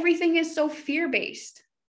 everything is so fear-based.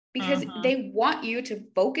 because they want you to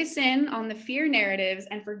focus in on the fear narratives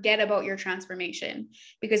and forget about your transformation.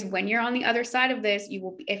 Because when you're on the other side of this, you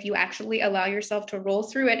will, if you actually allow yourself to roll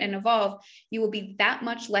through it and evolve, you will be that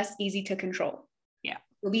much less easy to control. Yeah.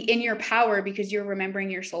 You'll be in your power because you're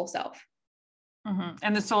remembering your soul self.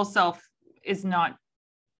 And the soul self is not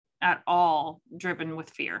at all driven with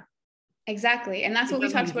fear. Exactly. And that's what we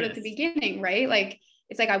talked about at the beginning, right? Like,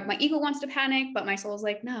 it's like my ego wants to panic, but my soul's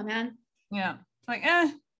like, no, man. Yeah. It's like,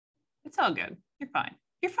 it's all good. You're fine.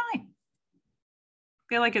 You're fine. I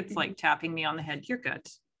feel like it's like tapping me on the head. You're good.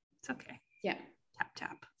 It's okay. Yeah. Tap,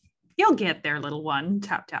 tap. You'll get there, little one.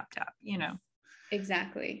 Tap, tap, tap, you know.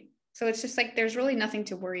 Exactly. So it's just like, there's really nothing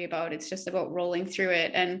to worry about. It's just about rolling through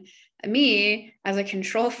it. And me as a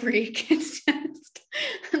control freak, it's just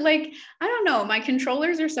like, I don't know. My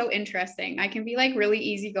controllers are so interesting. I can be like really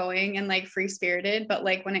easygoing and like free spirited, but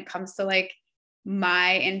like when it comes to like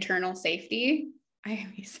my internal safety, I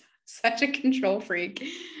am such a control freak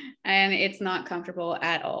and it's not comfortable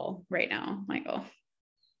at all right now, Michael.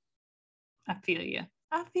 I feel you.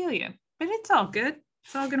 But it's all good.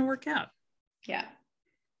 It's all going to work out. Yeah.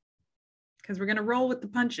 Because we're going to roll with the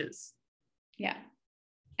punches. Yeah.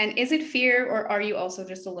 And is it fear, or are you also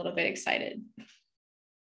just a little bit excited?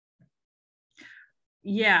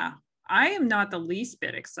 Yeah, I am not the least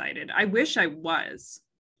bit excited. I wish I was.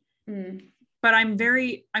 But I'm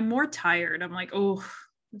more tired. I'm like, oh,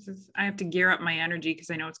 I have to gear up my energy because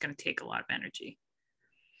I know it's going to take a lot of energy.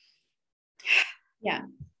 Yeah.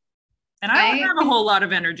 And I don't have a whole lot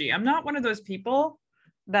of energy. I'm not one of those people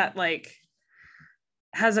that like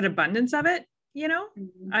has an abundance of it, you know?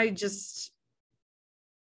 I just,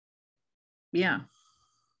 yeah.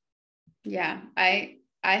 Yeah. I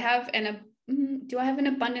have do I have an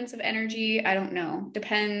abundance of energy? I don't know.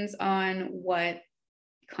 Depends on what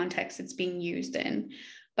context it's being used in.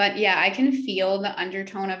 But yeah, I can feel the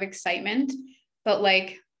undertone of excitement, but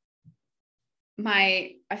like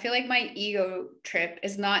I feel like my ego trip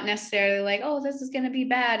is not necessarily like, oh, this is going to be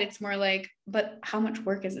bad. It's more like, but how much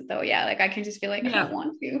work is it though? Yeah. Like I can just feel like, I don't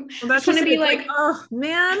want to. Well, that's just be like, oh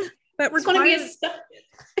man, that requires. I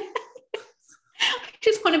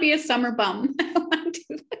just want to be a summer bum. I don't want to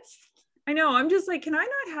do this. I know. I'm just like, can I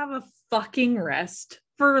not have a fucking rest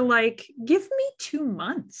for like, give me 2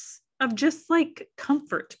 months of just like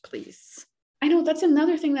comfort, please. I know that's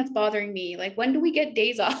another thing that's bothering me. Like, when do we get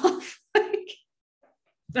days off?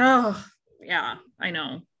 Oh, yeah, I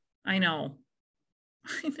know. I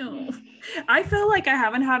feel like I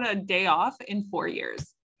haven't had a day off in 4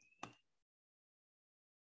 years.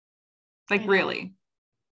 Like, really.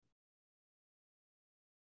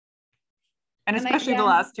 And especially the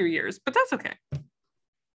last 2 years, but that's okay.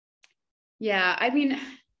 Yeah, I mean,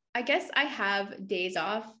 I guess I have days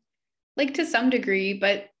off, like to some degree,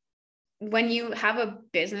 but when you have a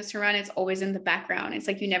business to run, it's always in the background. It's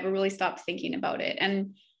like you never really stop thinking about it.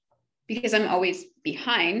 And because I'm always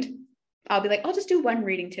behind, I'll be like, I'll just do one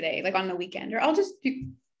reading today, like on the weekend, or I'll just do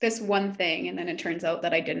this one thing. And then it turns out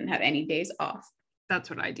that I didn't have any days off. That's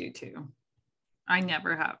what I do too. I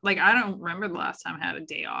never have. Like, I don't remember the last time I had a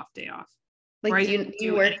day off. Like, do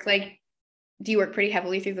you work do you work pretty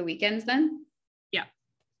heavily through the weekends then? Yeah.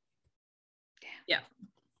 Yeah.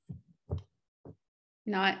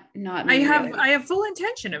 Not I have full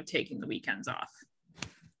intention of taking the weekends off.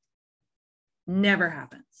 Never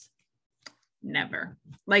happens. Never.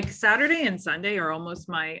 Like Saturday and Sunday are almost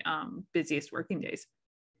my busiest working days.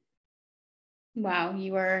 Wow,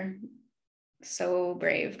 you are so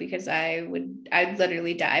brave, because I'd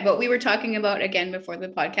literally die. But we were talking about, again, before the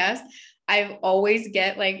podcast, I always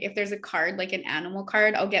get like, if there's a card, like an animal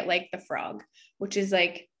card, I'll get like the frog, which is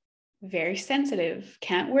like very sensitive,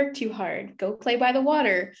 can't work too hard, go play by the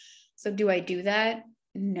water. So do I do that?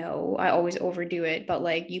 No, I always overdo it. But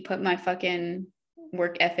like, you put my fucking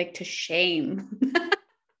work ethic to shame.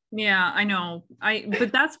 Yeah, I know.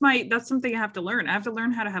 But that's something I have to learn. I have to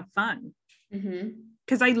learn how to have fun.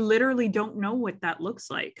 Because I literally don't know what that looks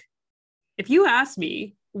like. If you ask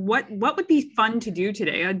me what would be fun to do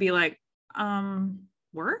today, I'd be like,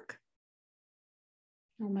 work.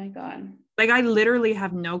 Oh my God. Like, I literally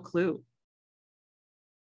have no clue.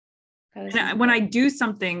 And when I do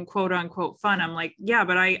something quote unquote fun, I'm like, yeah,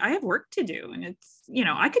 but I have work to do. And it's,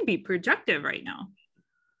 I could be productive right now.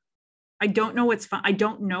 I don't know what's fun. I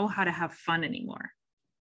don't know how to have fun anymore.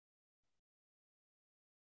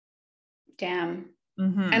 Damn.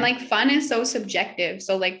 And like, fun is so subjective.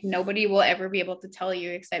 So like, nobody will ever be able to tell you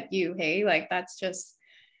except you. Hey, like, that's just,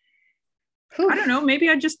 I don't know. Maybe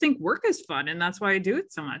I just think work is fun and that's why I do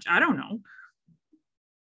it so much. I don't know.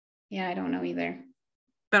 Yeah, I don't know either.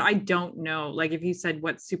 But I don't know. Like, if you said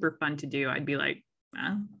what's super fun to do, I'd be like,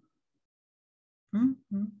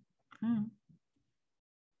 Mm-hmm. Mm.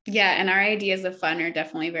 Yeah, and our ideas of fun are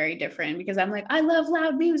definitely very different because I'm like, I love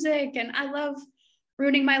loud music and I love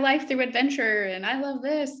ruining my life through adventure and I love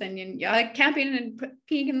this and you like camping and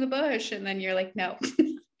peeing in the bush, and then you're like, no,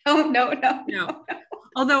 no, no, no, No. no.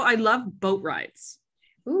 Although I love boat rides.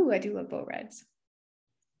 Ooh, I do love boat rides.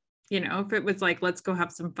 You know, if it was like, let's go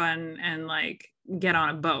have some fun and like get on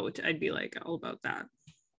a boat, I'd be like all about that.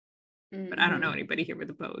 Mm-hmm. But I don't know anybody here with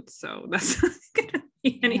a boat, so that's not gonna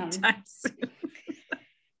be anytime soon.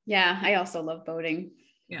 Yeah, I also love boating.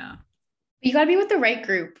 Yeah. You got to be with the right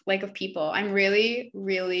group, like of people. I'm really,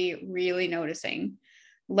 really, really noticing.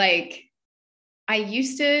 Like, I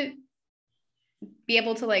used to be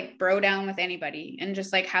able to like bro down with anybody and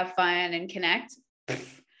just like have fun and connect.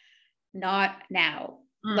 Not now.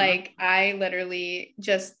 Like, I literally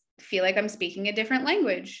just feel like I'm speaking a different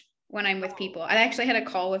language when I'm with people. I actually had a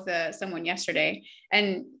call with someone yesterday,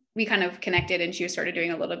 and we kind of connected, and she was sort of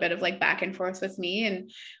doing a little bit of like back and forth with me,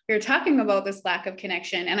 and we were talking about this lack of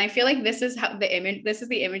connection. And I feel like this is the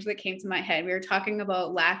image that came to my head. We were talking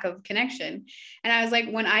about lack of connection, and I was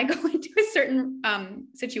like, when I go into a certain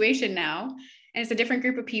situation now, and it's a different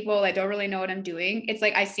group of people that don't really know what I'm doing, it's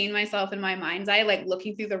like I seen myself in my mind's eye like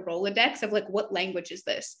looking through the Rolodex of like, what language is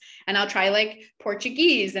this? And I'll try like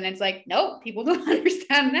Portuguese, and it's like, nope, people don't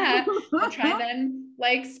understand that. I'll try then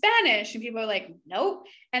like Spanish, and people are like, nope.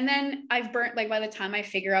 And then I've burnt, like, by the time I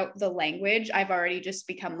figure out the language, I've already just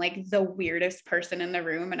become like the weirdest person in the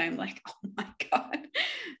room, and I'm like, oh my God,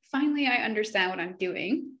 finally I understand what I'm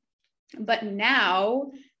doing. But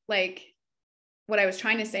now, like, what I was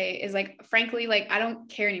trying to say is like, frankly, like, I don't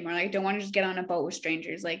care anymore. Like, I don't want to just get on a boat with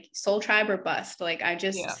strangers, like soul tribe or bust. Like, I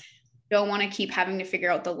just don't want to keep having to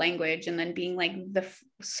figure out the language and then being like the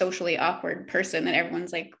socially awkward person that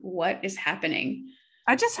everyone's like, what is happening?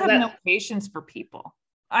 I just have no patience for people.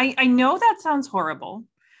 I know that sounds horrible,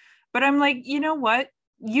 but I'm like, you know what?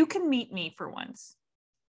 You can meet me for once,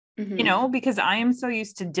 you know, because I am so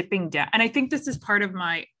used to dipping down. And I think this is part of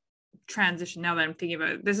my transition. Now that I'm thinking about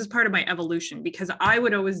it, this is part of my evolution, because I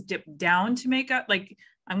would always dip down to make up, like,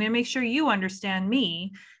 I'm going to make sure you understand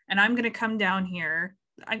me, and I'm going to come down here.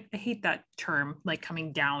 I hate that term, like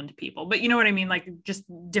coming down to people, but you know what I mean? Like just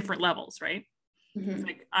different levels, right? It's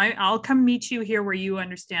like, I'll come meet you here where you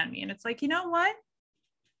understand me. And it's like, you know what?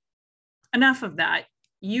 Enough of that.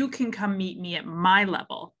 You can come meet me at my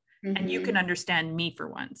level, and you can understand me for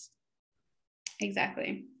once.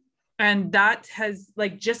 Exactly. And that has,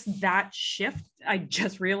 like, just that shift, I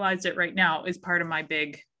just realized it right now, is part of my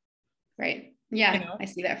big. Right. Yeah, you know? I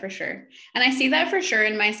see that for sure. And I see that for sure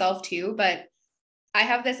in myself too. But I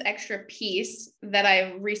have this extra piece that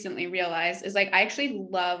I recently realized is like, I actually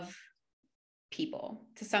love people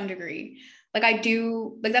to some degree. Like, I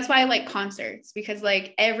do, like, that's why I like concerts, because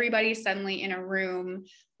like everybody's suddenly in a room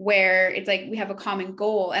where it's like we have a common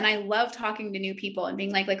goal. And I love talking to new people and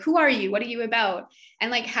being like, who are you? What are you about?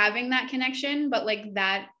 And like having that connection, but like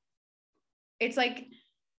that, it's like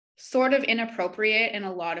sort of inappropriate in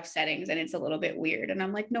a lot of settings, and it's a little bit weird. And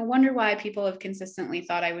I'm like, no wonder why people have consistently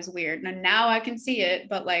thought I was weird. And now I can see it,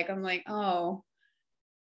 but like, I'm like, oh.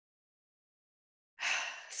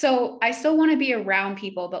 So I still want to be around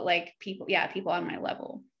people, but like people on my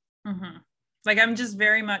level. Like, I'm just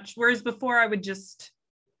very much, whereas before I would just,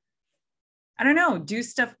 I don't know, do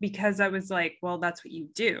stuff because I was like, well, that's what you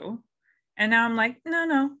do. And now I'm like,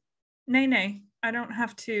 no, nay. I don't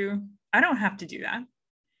have to do that.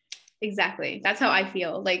 Exactly. That's how I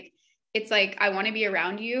feel. Like, it's like, I want to be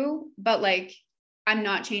around you, but like, I'm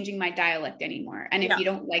not changing my dialect anymore. And if you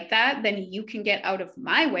don't like that, then you can get out of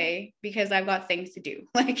my way, because I've got things to do.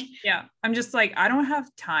 Like, yeah, I'm just like, I don't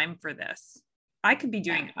have time for this. I could be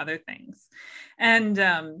doing other things. And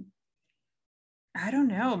I don't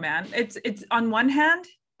know, man. It's on one hand,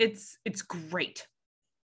 it's great.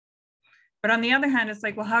 But on the other hand, it's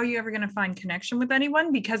like, well, how are you ever going to find connection with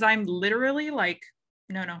anyone? Because I'm literally like,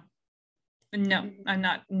 no, I'm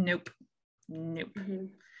not. Nope.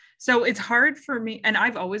 So it's hard for me. And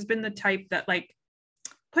I've always been the type that, like,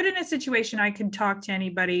 put in a situation, I can talk to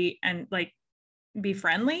anybody and like be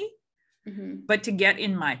friendly, but to get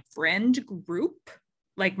in my friend group,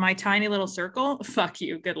 like my tiny little circle, fuck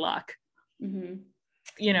you, good luck.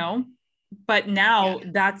 You know, but now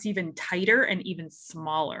that's even tighter and even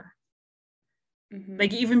smaller.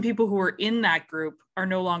 Like, even people who are in that group are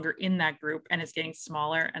no longer in that group, and it's getting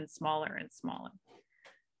smaller and smaller and smaller.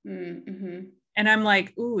 And I'm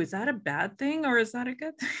like, ooh, is that a bad thing or is that a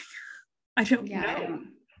good thing? I don't know.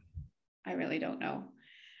 I really don't know.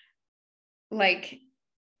 Like,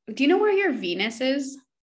 do you know where your Venus is?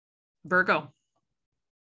 Virgo.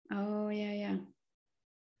 Oh, yeah.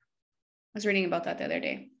 was reading about that the other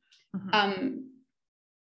day. Mm-hmm.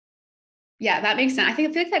 Yeah, that makes sense. I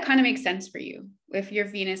feel like that kind of makes sense for you if your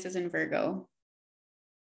Venus is in Virgo,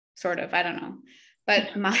 sort of. I don't know,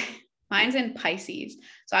 but mine's in Pisces,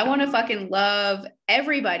 so I want to fucking love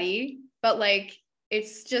everybody, but like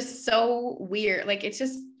it's just so weird. Like it's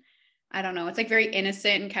just, I don't know. It's like very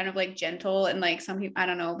innocent and kind of like gentle, and like some people, I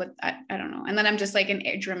don't know, but I don't know. And then I'm just like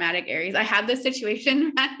in dramatic Aries. I had this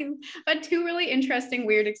situation, but two really interesting,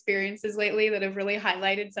 weird experiences lately that have really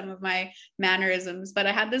highlighted some of my mannerisms. But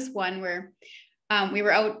I had this one where we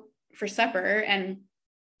were out for supper, and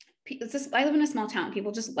I live in a small town.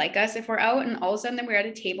 People just like us if we're out, and all of a sudden then we're at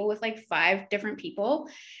a table with like 5 different people.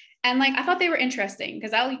 And like I thought they were interesting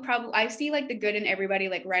because I see like the good in everybody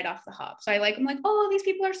like right off the hop. So I'm like, oh, these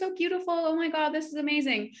people are so beautiful. Oh my God, this is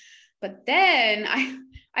amazing. But then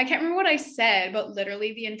I can't remember what I said, but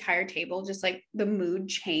literally the entire table, just like the mood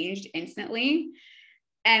changed instantly.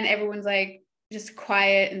 And everyone's like just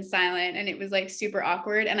quiet and silent. And it was like super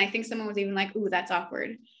awkward. And I think someone was even like, ooh, that's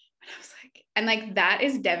awkward. And I was like, and like that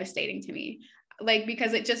is devastating to me. Like,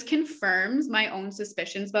 because it just confirms my own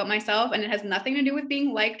suspicions about myself, and it has nothing to do with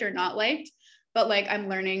being liked or not liked, but like I'm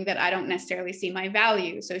learning that I don't necessarily see my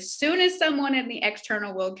value. So as soon as someone in the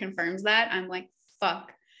external world confirms that, I'm like,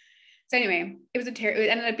 fuck. So anyway, it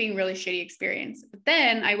ended up being a really shitty experience. But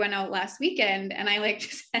then I went out last weekend and I like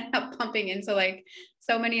just ended up pumping into like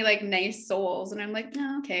so many like nice souls, and I'm like,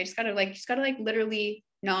 no, okay, just gotta like literally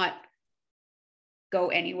not go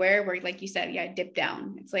anywhere where, like you said, yeah, dip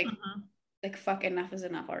down. It's like, Mm-hmm. like fuck, enough is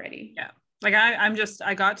enough already. Yeah. Like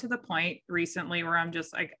I got to the point recently where I'm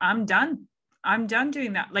just like, I'm done. I'm done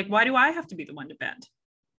doing that. Like, why do I have to be the one to bend?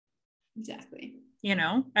 Exactly. You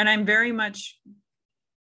know? And I'm very much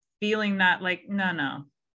feeling that like, no.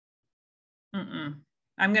 I'm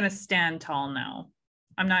going to stand tall now.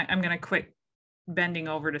 I'm going to quit bending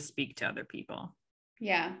over to speak to other people.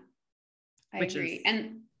 Yeah, I agree.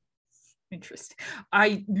 And interesting.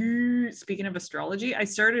 Speaking of astrology, I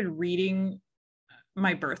started reading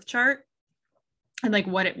my birth chart and like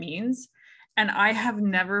what it means. And I have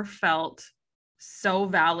never felt so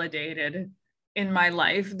validated in my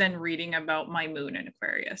life than reading about my moon in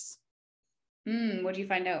Aquarius. what do you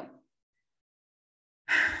find out?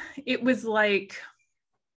 It was like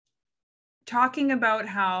talking about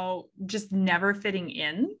how just never fitting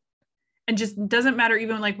in, and just doesn't matter,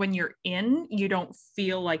 even like when you're in, you don't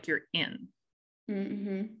feel like you're in.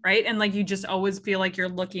 Mm-hmm. Right. And like you just always feel like you're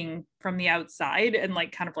looking from the outside and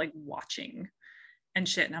like kind of like watching and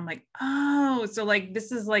shit. And I'm like, oh, so like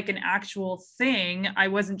this is like an actual thing. I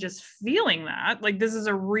wasn't just feeling that. Like this is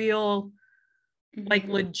a real, like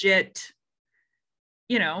legit,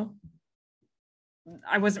 you know,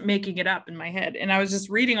 I wasn't making it up in my head. And I was just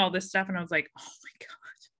reading all this stuff and I was like, oh my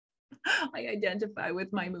God, I identify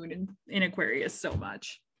with my moon in Aquarius so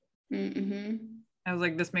much. I was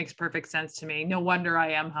like, this makes perfect sense to me. No wonder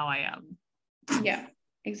I am how I am. Yeah,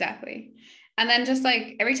 exactly. And then just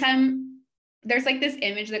like every time there's like this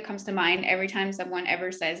image that comes to mind every time someone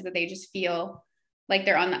ever says that they just feel like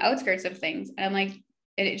they're on the outskirts of things. And I'm like,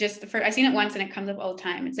 I've seen it once and it comes up all the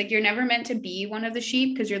time. It's like, you're never meant to be one of the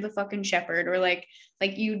sheep because you're the fucking shepherd, or like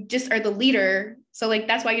you just are the leader. So like,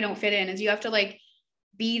 that's why you don't fit in, is you have to like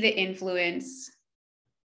be the influence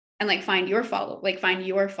and like find your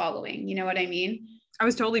following, you know what I mean? I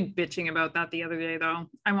was totally bitching about that the other day though.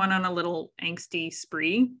 I went on a little angsty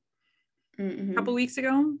spree a couple weeks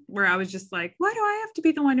ago where I was just like, why do I have to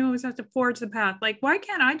be the one who always has to forge the path? Like, why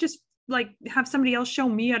can't I just like have somebody else show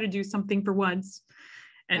me how to do something for once?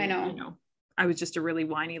 And, I know. I was just a really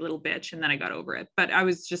whiny little bitch, and then I got over it. But I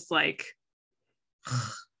was just like,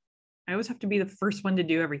 I always have to be the first one to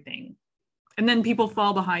do everything. And then people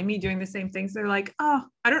fall behind me doing the same things. They're like, oh,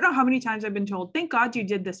 I don't know how many times I've been told, thank God you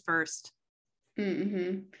did this first.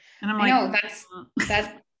 And I'm like, I know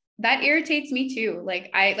that irritates me too.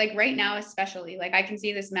 Like right now, especially, like I can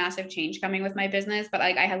see this massive change coming with my business, but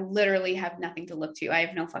like I literally have nothing to look to. I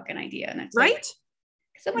have no fucking idea. And it's right. Like,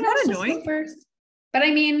 someone else just go first. But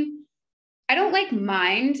I mean, I don't like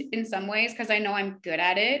mind in some ways because I know I'm good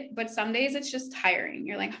at it, but some days it's just tiring.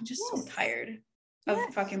 You're like, I'm just so tired of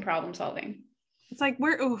fucking problem solving. It's like,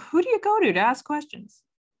 who do you go to ask questions?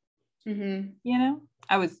 You know,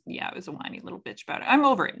 I was a whiny little bitch about it. I'm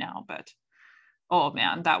over it now, but oh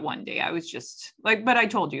man, that one day I was just like, but I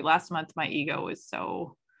told you last month, my ego was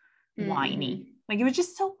so whiny. Like it was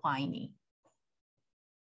just so whiny.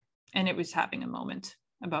 And it was having a moment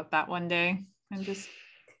about that one day. I'm just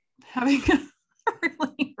having a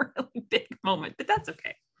really, really big moment, but that's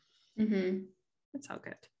okay. It's all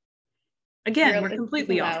good. Again, we're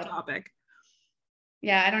completely off topic.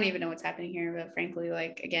 Yeah, I don't even know what's happening here, but frankly,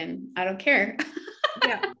 like, again, I don't care.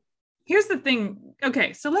 Yeah. Here's the thing.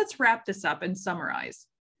 Okay, so let's wrap this up and summarize.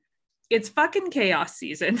 It's fucking chaos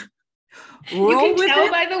season. You Roll can with tell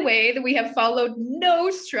it. by the way that we have followed no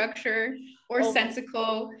structure or Oh.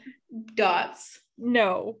 sensical dots.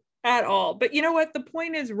 No, at all. But you know what? The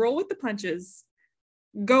point is roll with the punches,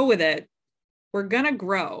 go with it. We're going to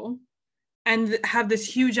grow and have this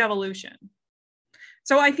huge evolution.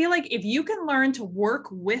 So I feel like if you can learn to work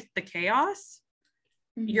with the chaos,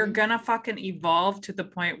 you're gonna fucking evolve to the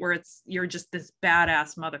point where you're just this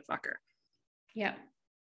badass motherfucker. Yeah.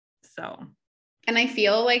 So. And I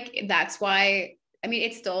feel like that's why, I mean,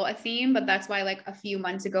 it's still a theme, but that's why like a few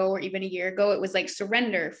months ago or even a year ago, it was like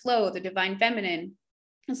surrender, flow, the divine feminine.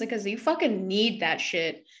 It's like, because you fucking need that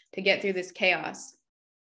shit to get through this chaos.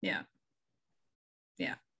 Yeah.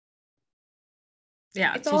 Yeah.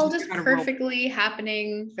 Yeah. It's all just perfectly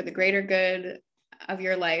happening for the greater good of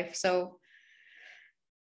your life. So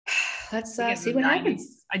let's see what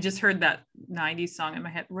happens. I just heard that 90s song in my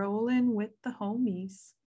head, rolling with the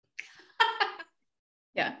homies.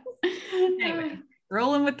 Yeah. Anyway,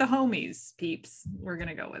 rolling with the homies, peeps. We're going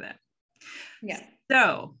to go with it. Yeah.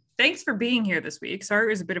 So thanks for being here this week. Sorry, it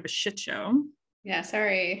was a bit of a shit show. Yeah,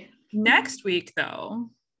 sorry. Next week, though,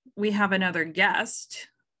 we have another guest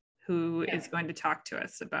who is going to talk to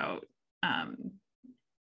us about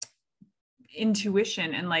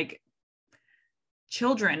intuition and like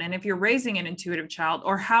children, and if you're raising an intuitive child,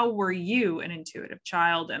 or how were you an intuitive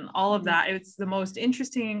child, and all of that. It's the most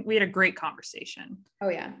interesting. We had a great conversation. Oh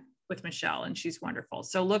yeah, with Michelle, and she's wonderful.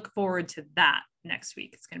 So look forward to that next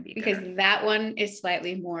week. It's going to be because good. That one is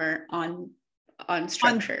slightly more on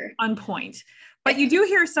structure, on point. But you do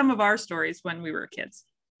hear some of our stories when we were kids.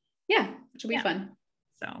 Yeah, which will be fun.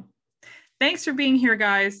 So thanks for being here,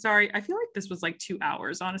 guys. Sorry, I feel like this was like 2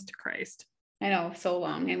 hours, honest to Christ. I know, so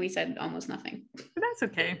long, and we said almost nothing. But that's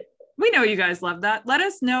okay. We know you guys love that. Let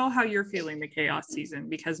us know how you're feeling the chaos season,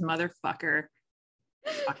 because motherfucker,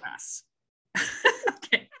 fuck us.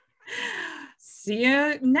 Okay. See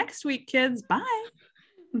you next week, kids. Bye.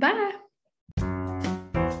 Bye.